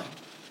time.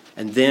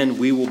 And then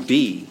we will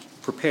be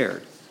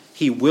prepared.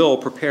 He will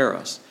prepare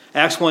us.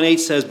 Acts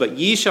 1:8 says, "But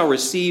ye shall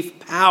receive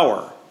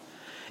power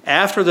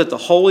after that the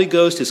Holy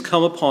Ghost is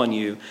come upon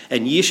you,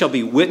 and ye shall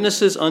be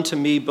witnesses unto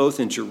me both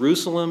in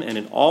Jerusalem and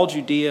in all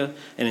Judea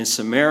and in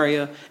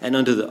Samaria and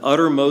unto the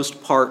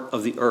uttermost part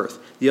of the earth."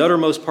 The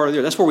uttermost part of the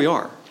earth, that's where we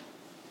are.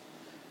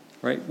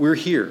 Right? We're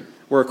here.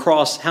 We're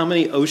across how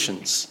many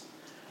oceans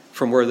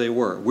from where they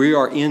were? We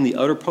are in the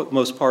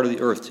uttermost part of the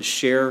earth to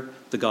share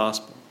the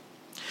gospel.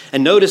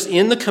 And notice,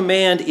 in the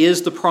command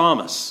is the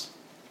promise.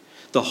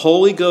 The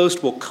Holy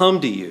Ghost will come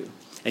to you,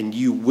 and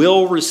you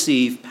will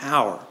receive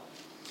power.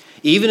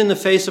 Even in the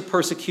face of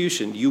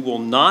persecution, you will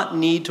not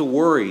need to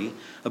worry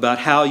about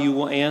how you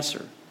will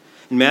answer.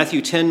 In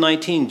Matthew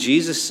 10:19,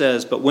 Jesus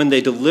says, "But when they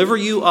deliver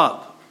you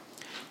up,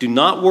 do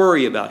not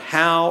worry about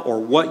how or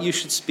what you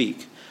should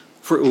speak,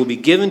 for it will be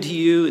given to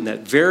you in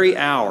that very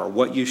hour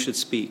what you should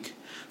speak.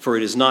 For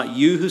it is not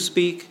you who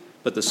speak,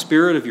 but the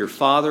Spirit of your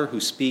Father who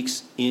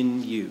speaks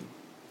in you."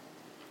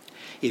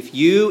 If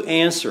you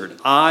answered,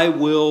 "I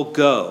will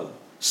go,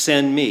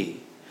 send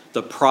me,"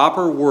 the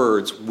proper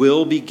words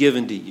will be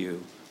given to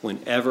you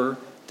whenever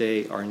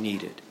they are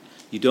needed.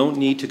 You don't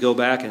need to go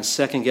back and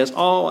second guess,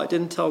 I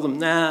didn't tell them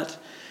that,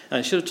 and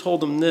I should have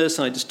told them this,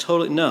 and I just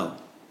totally, no.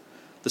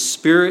 The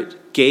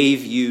Spirit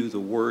gave you the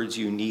words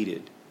you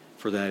needed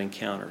for that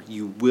encounter.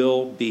 You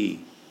will be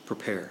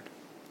prepared.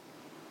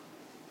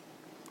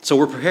 So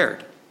we're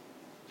prepared.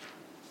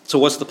 So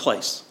what's the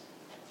place?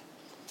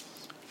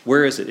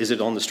 Where is it? Is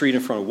it on the street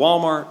in front of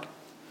Walmart?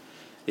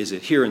 Is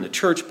it here in the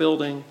church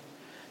building?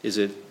 Is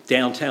it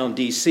downtown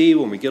D.C.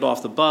 when we get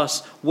off the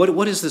bus?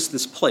 What is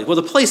this place? Well,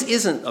 the place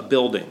isn't a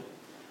building,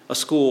 a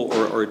school,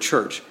 or a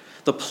church.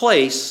 The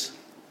place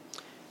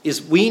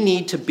is we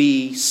need to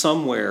be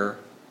somewhere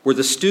where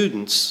the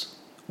students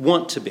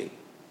want to be.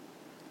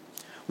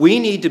 We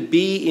need to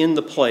be in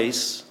the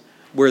place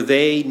where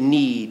they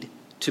need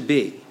to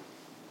be.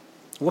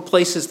 What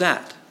place is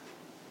that?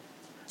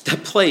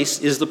 That place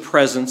is the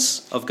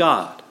presence of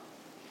God,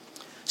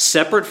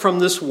 separate from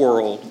this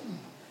world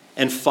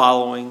and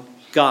following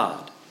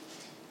God,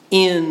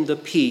 in the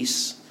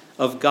peace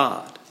of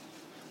God.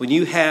 When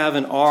you have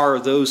and are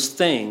those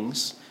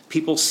things,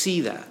 people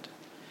see that,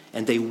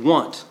 and they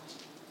want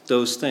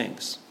those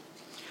things.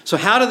 So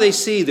how do they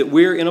see that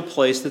we're in a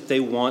place that they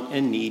want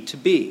and need to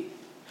be?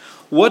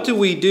 What do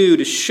we do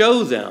to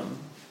show them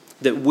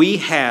that we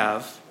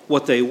have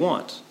what they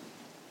want?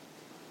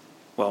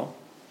 Well,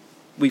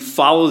 we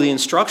follow the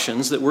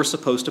instructions that we're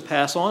supposed to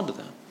pass on to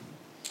them.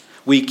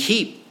 We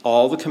keep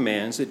all the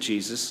commands that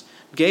Jesus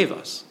gave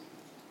us.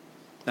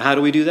 Now, how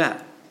do we do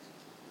that?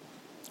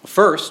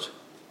 First,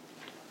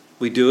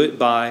 we do it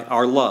by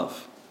our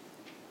love.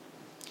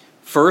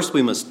 First,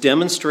 we must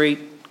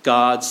demonstrate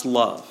God's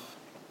love.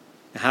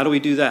 Now, how do we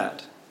do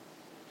that?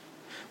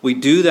 We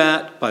do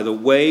that by the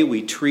way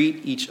we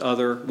treat each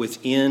other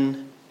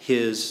within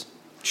his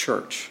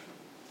church.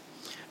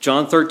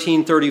 John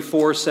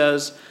 13:34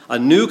 says, "A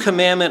new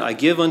commandment I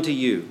give unto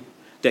you,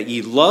 that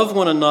ye love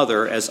one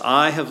another as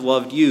I have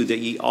loved you, that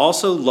ye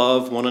also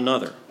love one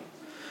another.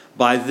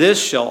 By this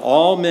shall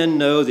all men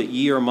know that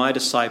ye are my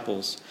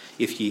disciples,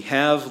 if ye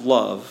have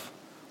love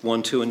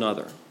one to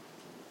another."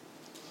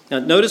 Now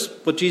notice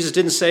what Jesus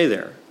didn't say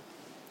there.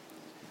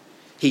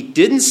 He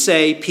didn't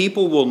say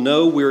people will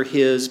know we're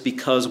his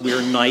because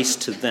we're nice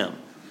to them.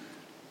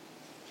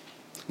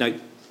 Now,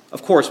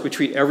 of course, we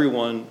treat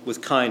everyone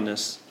with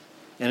kindness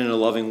and in a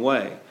loving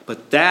way,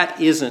 but that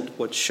isn't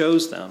what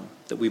shows them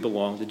that we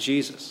belong to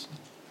Jesus.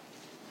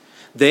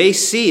 They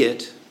see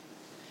it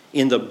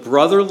in the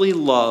brotherly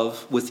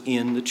love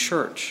within the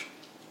church.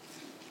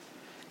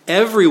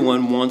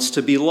 Everyone wants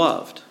to be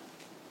loved.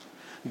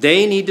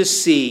 They need to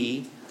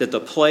see that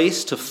the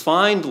place to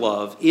find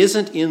love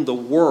isn't in the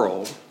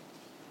world,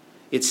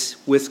 it's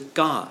with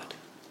God.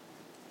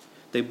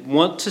 They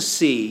want to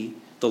see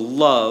the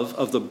love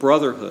of the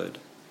brotherhood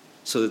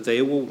so that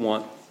they will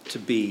want to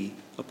be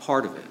a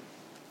part of it.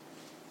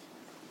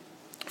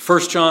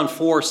 1 John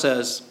 4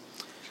 says,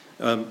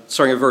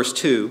 starting at verse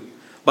 2,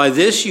 "By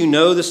this you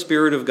know the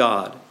Spirit of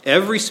God.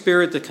 Every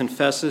spirit that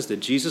confesses that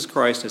Jesus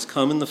Christ has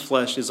come in the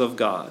flesh is of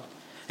God.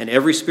 And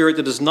every spirit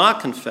that does not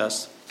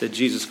confess that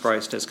Jesus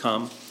Christ has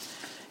come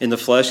in the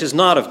flesh is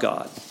not of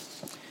God.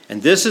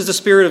 And this is the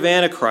spirit of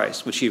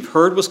Antichrist, which you've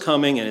heard was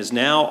coming and is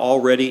now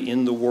already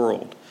in the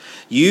world.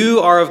 You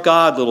are of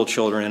God, little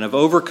children, and have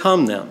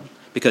overcome them,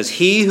 because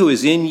he who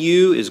is in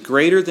you is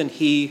greater than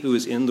he who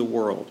is in the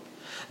world.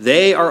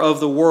 They are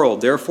of the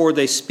world, therefore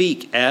they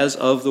speak as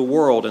of the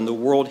world, and the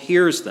world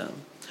hears them.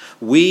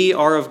 We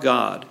are of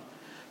God.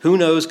 Who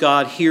knows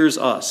God hears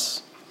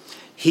us.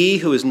 He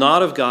who is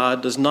not of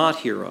God does not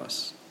hear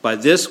us. By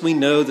this we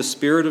know the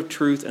spirit of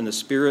truth and the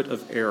spirit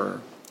of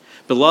error.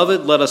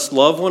 Beloved, let us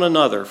love one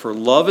another, for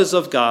love is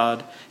of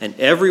God, and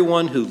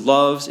everyone who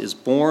loves is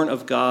born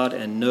of God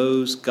and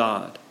knows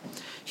God.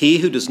 He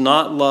who does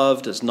not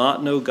love does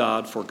not know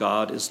God, for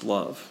God is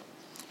love.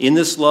 In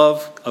this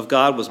love of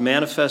God was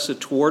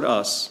manifested toward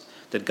us,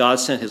 that God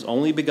sent his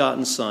only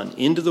begotten Son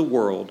into the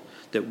world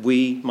that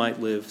we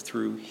might live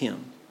through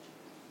him."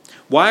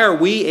 Why are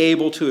we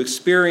able to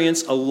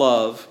experience a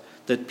love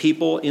that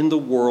people in the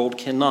world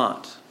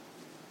cannot?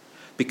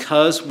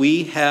 Because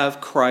we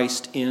have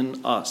Christ in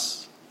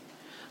us.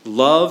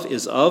 Love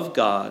is of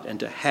God, and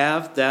to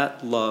have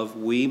that love,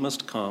 we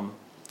must come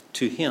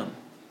to him.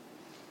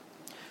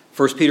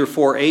 1 Peter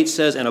 4:8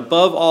 says, "And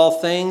above all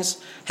things,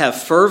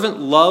 have fervent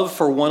love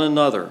for one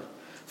another,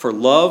 for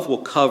love will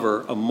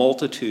cover a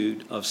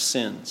multitude of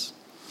sins."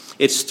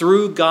 It's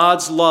through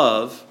God's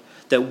love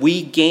that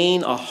we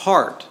gain a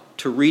heart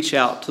to reach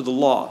out to the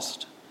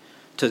lost,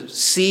 to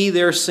see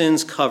their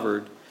sins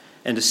covered,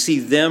 and to see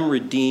them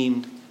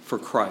redeemed for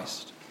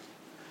Christ.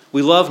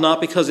 We love not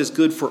because it's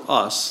good for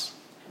us,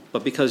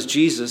 but because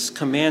Jesus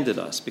commanded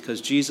us, because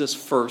Jesus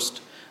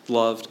first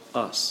loved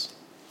us.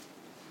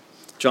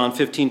 John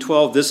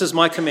 15:12, "This is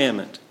my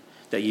commandment,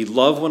 that ye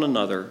love one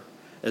another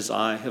as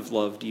I have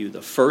loved you."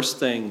 The first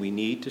thing we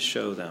need to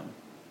show them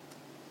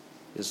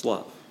is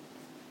love.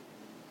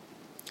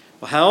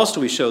 Well, how else do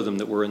we show them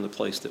that we're in the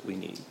place that we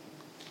need?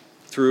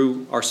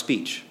 Through our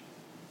speech.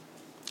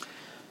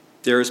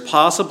 There is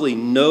possibly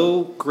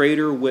no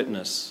greater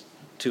witness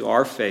to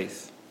our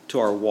faith, to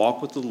our walk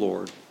with the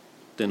Lord,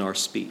 than our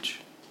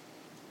speech.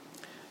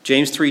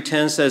 James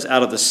 3:10 says,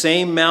 "Out of the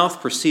same mouth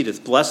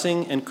proceedeth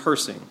blessing and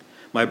cursing.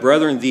 My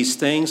brethren, these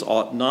things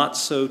ought not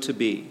so to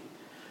be."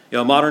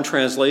 A modern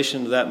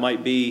translation of that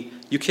might be,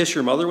 "You kiss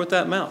your mother with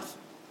that mouth."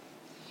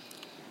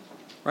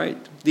 Right?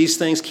 These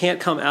things can't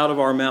come out of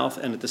our mouth,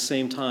 and at the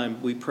same time,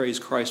 we praise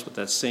Christ with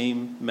that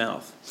same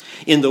mouth.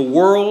 In the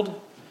world,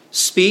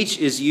 speech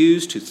is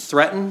used to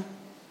threaten,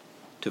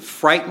 to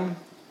frighten,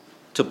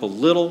 to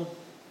belittle,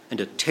 and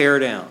to tear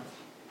down,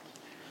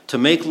 to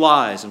make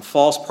lies and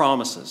false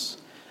promises,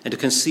 and to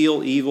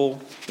conceal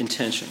evil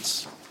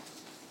intentions.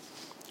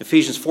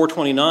 Ephesians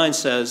 4:29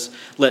 says,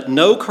 "Let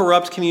no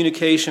corrupt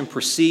communication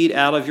proceed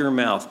out of your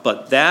mouth,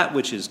 but that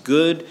which is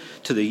good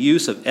to the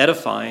use of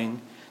edifying,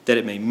 that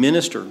it may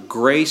minister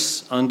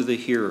grace unto the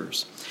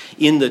hearers."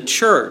 In the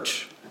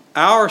church,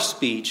 our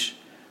speech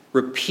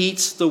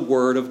repeats the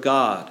word of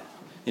God.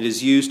 It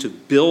is used to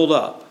build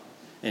up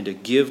and to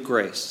give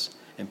grace,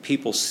 and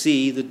people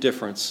see the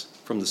difference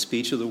from the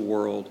speech of the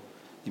world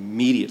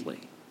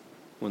immediately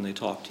when they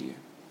talk to you.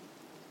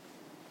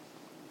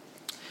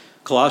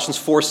 Colossians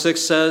 4:6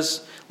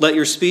 says, "Let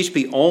your speech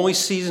be only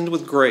seasoned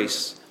with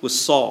grace, with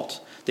salt,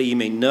 that ye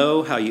may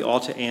know how ye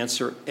ought to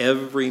answer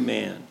every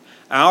man."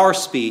 Our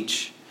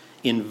speech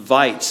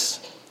invites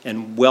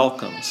and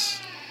welcomes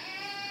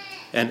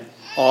and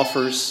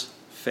offers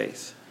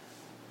faith.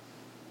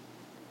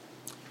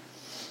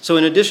 So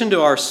in addition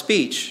to our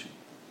speech,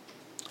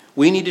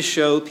 we need to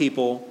show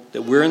people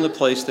that we're in the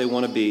place they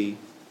want to be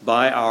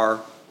by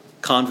our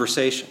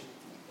conversation.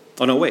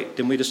 Oh no, wait,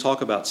 didn't we just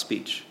talk about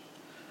speech?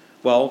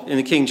 Well, in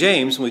the King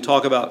James, when we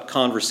talk about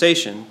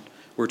conversation,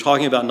 we're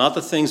talking about not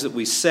the things that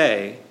we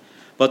say,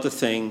 but the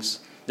things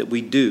that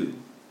we do.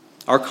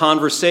 Our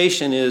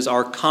conversation is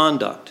our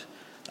conduct,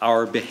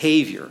 our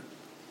behavior.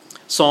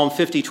 Psalm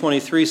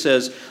 50:23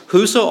 says,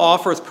 "Whoso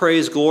offereth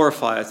praise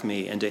glorifieth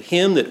me, and to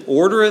him that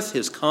ordereth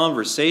his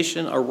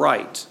conversation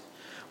aright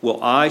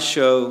will I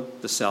show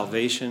the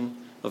salvation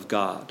of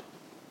God."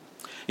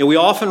 And we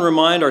often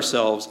remind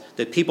ourselves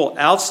that people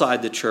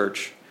outside the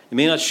church, they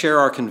may not share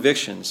our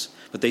convictions,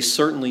 but they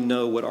certainly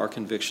know what our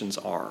convictions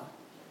are.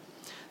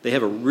 They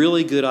have a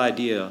really good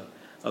idea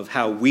of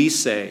how we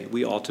say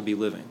we ought to be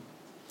living.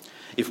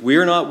 If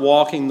we're not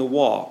walking the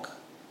walk,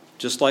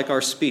 just like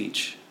our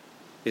speech,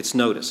 it's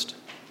noticed.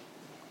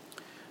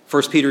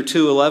 1 Peter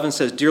 2:11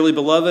 says, "Dearly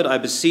beloved, I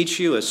beseech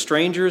you as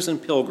strangers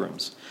and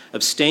pilgrims,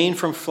 abstain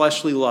from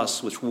fleshly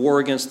lusts which war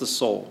against the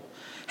soul,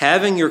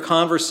 having your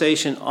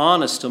conversation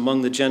honest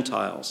among the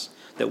Gentiles,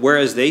 that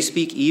whereas they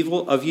speak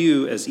evil of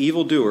you as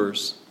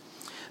evildoers,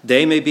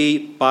 they may be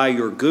by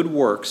your good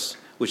works,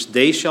 which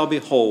they shall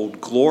behold,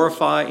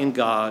 glorify in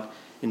God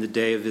in the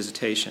day of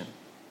visitation."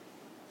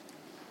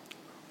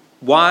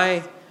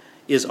 Why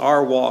is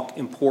our walk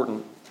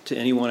important to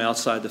anyone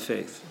outside the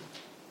faith?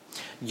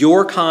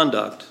 Your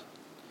conduct,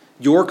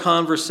 your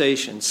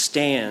conversation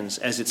stands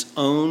as its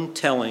own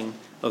telling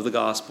of the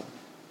gospel.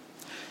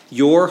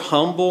 Your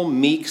humble,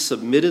 meek,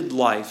 submitted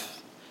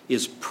life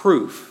is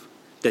proof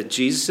that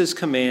Jesus'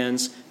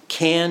 commands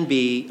can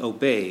be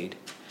obeyed,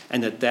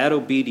 and that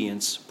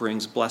obedience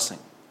brings blessing.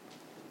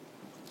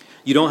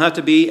 You don't have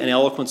to be an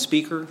eloquent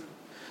speaker.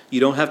 You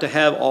don't have to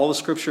have all the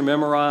scripture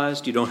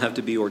memorized. You don't have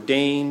to be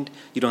ordained.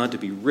 You don't have to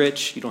be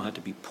rich. You don't have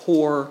to be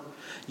poor.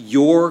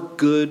 Your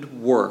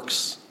good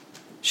works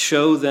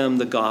show them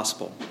the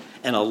gospel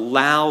and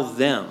allow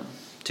them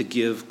to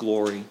give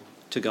glory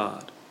to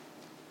God.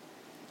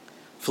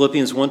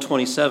 Philippians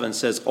 1:27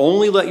 says,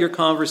 "Only let your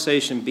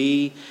conversation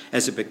be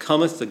as it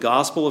becometh the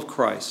gospel of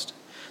Christ,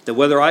 that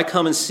whether I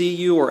come and see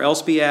you or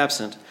else be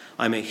absent,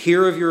 I may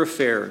hear of your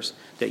affairs,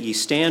 that ye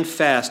stand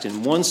fast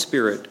in one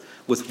spirit,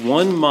 with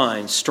one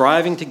mind,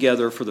 striving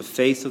together for the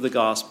faith of the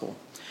gospel,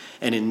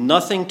 and in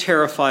nothing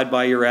terrified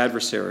by your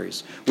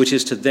adversaries, which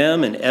is to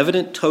them an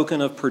evident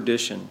token of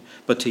perdition,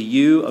 but to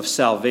you of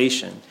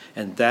salvation,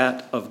 and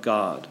that of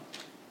God."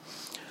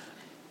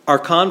 Our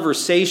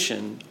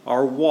conversation,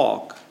 our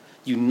walk,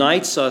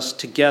 unites us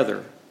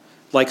together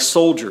like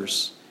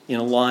soldiers in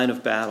a line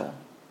of battle.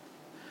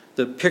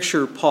 The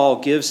picture Paul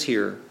gives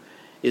here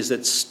is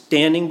that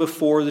standing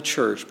before the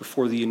church,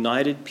 before the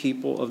united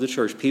people of the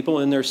church, people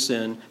in their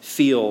sin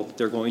feel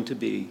they're going to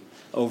be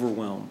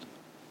overwhelmed,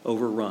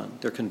 overrun.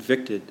 They're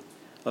convicted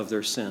of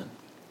their sin.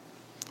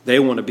 They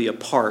want to be a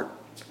part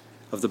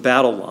of the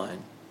battle line,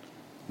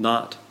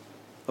 not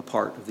a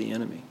part of the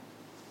enemy.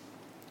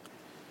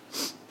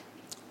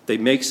 They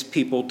make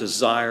people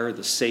desire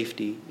the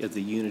safety of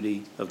the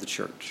unity of the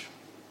church.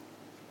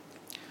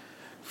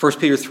 1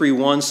 Peter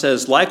 3:1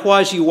 says,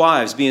 "Likewise, ye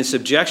wives, be in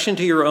subjection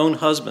to your own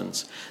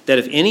husbands, that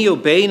if any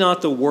obey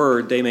not the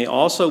word, they may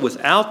also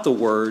without the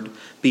word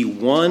be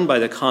won by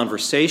the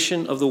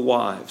conversation of the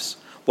wives,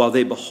 while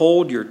they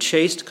behold your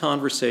chaste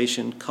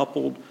conversation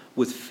coupled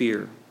with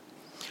fear."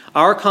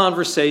 Our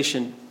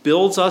conversation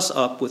builds us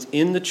up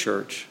within the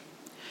church,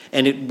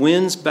 and it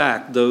wins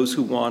back those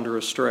who wander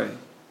astray.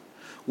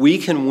 We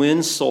can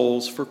win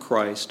souls for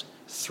Christ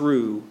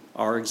through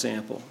our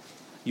example.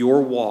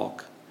 Your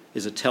walk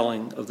is a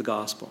telling of the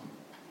gospel.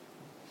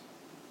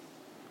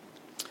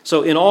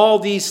 So in all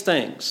these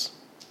things,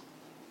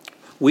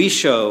 we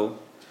show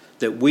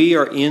that we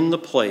are in the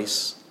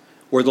place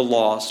where the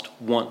lost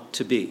want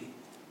to be.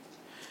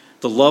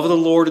 The love of the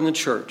Lord in the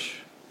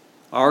church,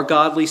 our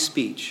godly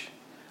speech,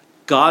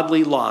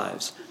 godly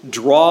lives,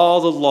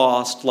 draw the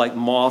lost like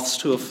moths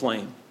to a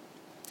flame,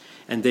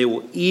 and they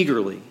will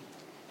eagerly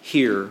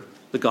hear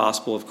the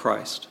gospel of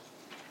Christ.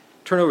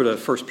 Turn over to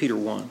 1 Peter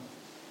 1.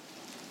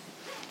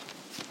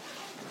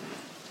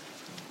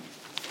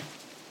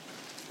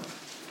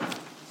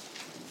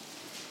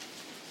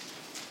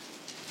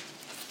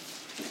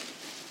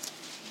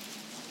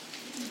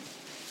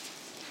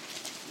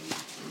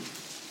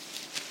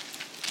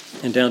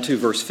 and down to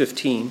verse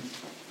 15.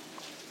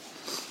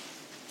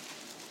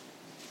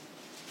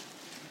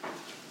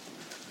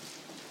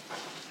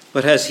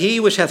 But as he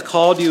which hath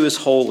called you is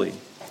holy,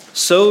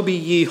 so be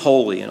ye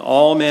holy in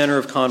all manner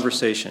of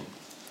conversation.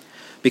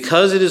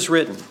 Because it is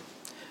written,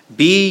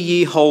 Be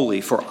ye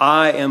holy, for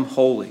I am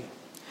holy.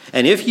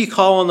 And if ye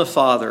call on the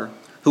Father,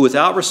 who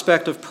without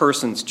respect of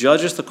persons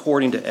judgeth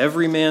according to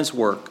every man's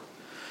work,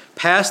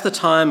 pass the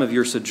time of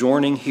your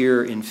sojourning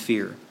here in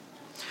fear.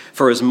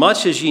 For as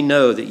much as ye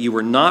know that ye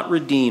were not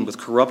redeemed with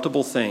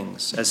corruptible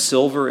things, as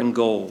silver and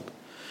gold,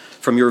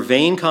 from your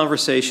vain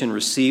conversation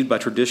received by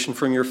tradition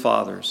from your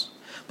fathers,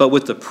 but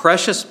with the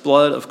precious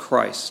blood of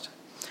Christ,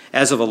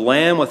 as of a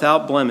lamb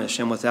without blemish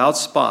and without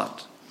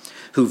spot,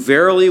 who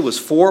verily was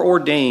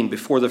foreordained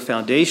before the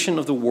foundation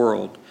of the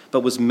world,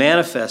 but was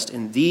manifest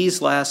in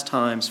these last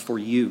times for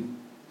you,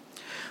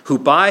 who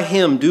by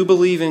him do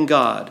believe in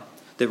God,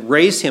 that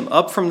raised him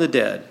up from the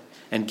dead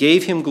and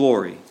gave him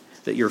glory,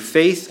 that your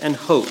faith and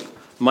hope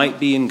might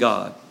be in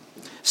God.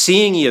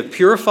 Seeing ye have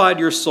purified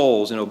your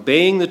souls in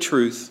obeying the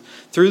truth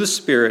through the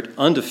Spirit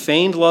unto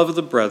feigned love of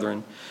the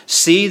brethren,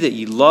 see that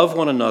ye love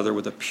one another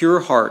with a pure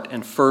heart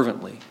and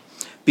fervently,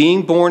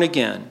 being born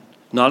again,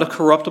 not of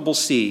corruptible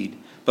seed,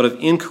 but of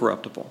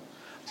incorruptible,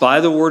 by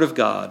the word of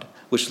God,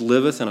 which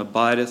liveth and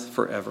abideth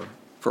forever.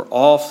 For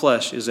all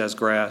flesh is as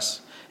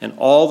grass, and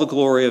all the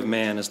glory of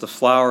man is the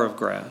flower of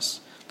grass.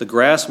 The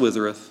grass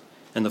withereth,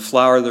 and the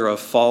flower thereof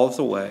falleth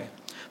away,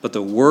 but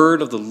the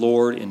word of the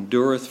Lord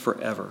endureth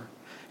forever.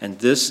 And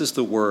this is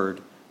the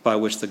word by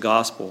which the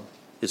gospel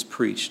is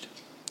preached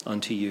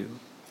unto you.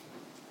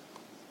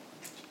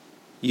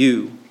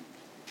 You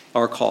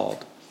are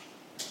called.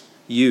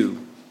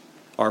 You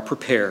are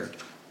prepared.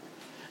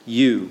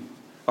 You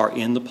are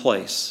in the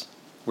place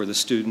where the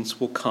students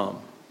will come,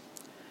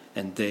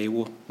 and they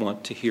will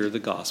want to hear the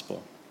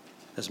gospel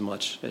as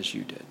much as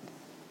you did.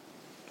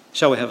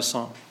 Shall we have a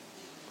song?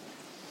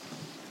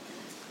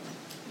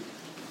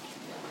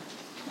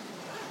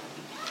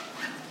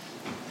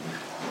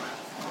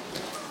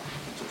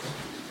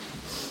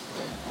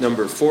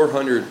 Number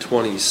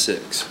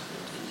 426.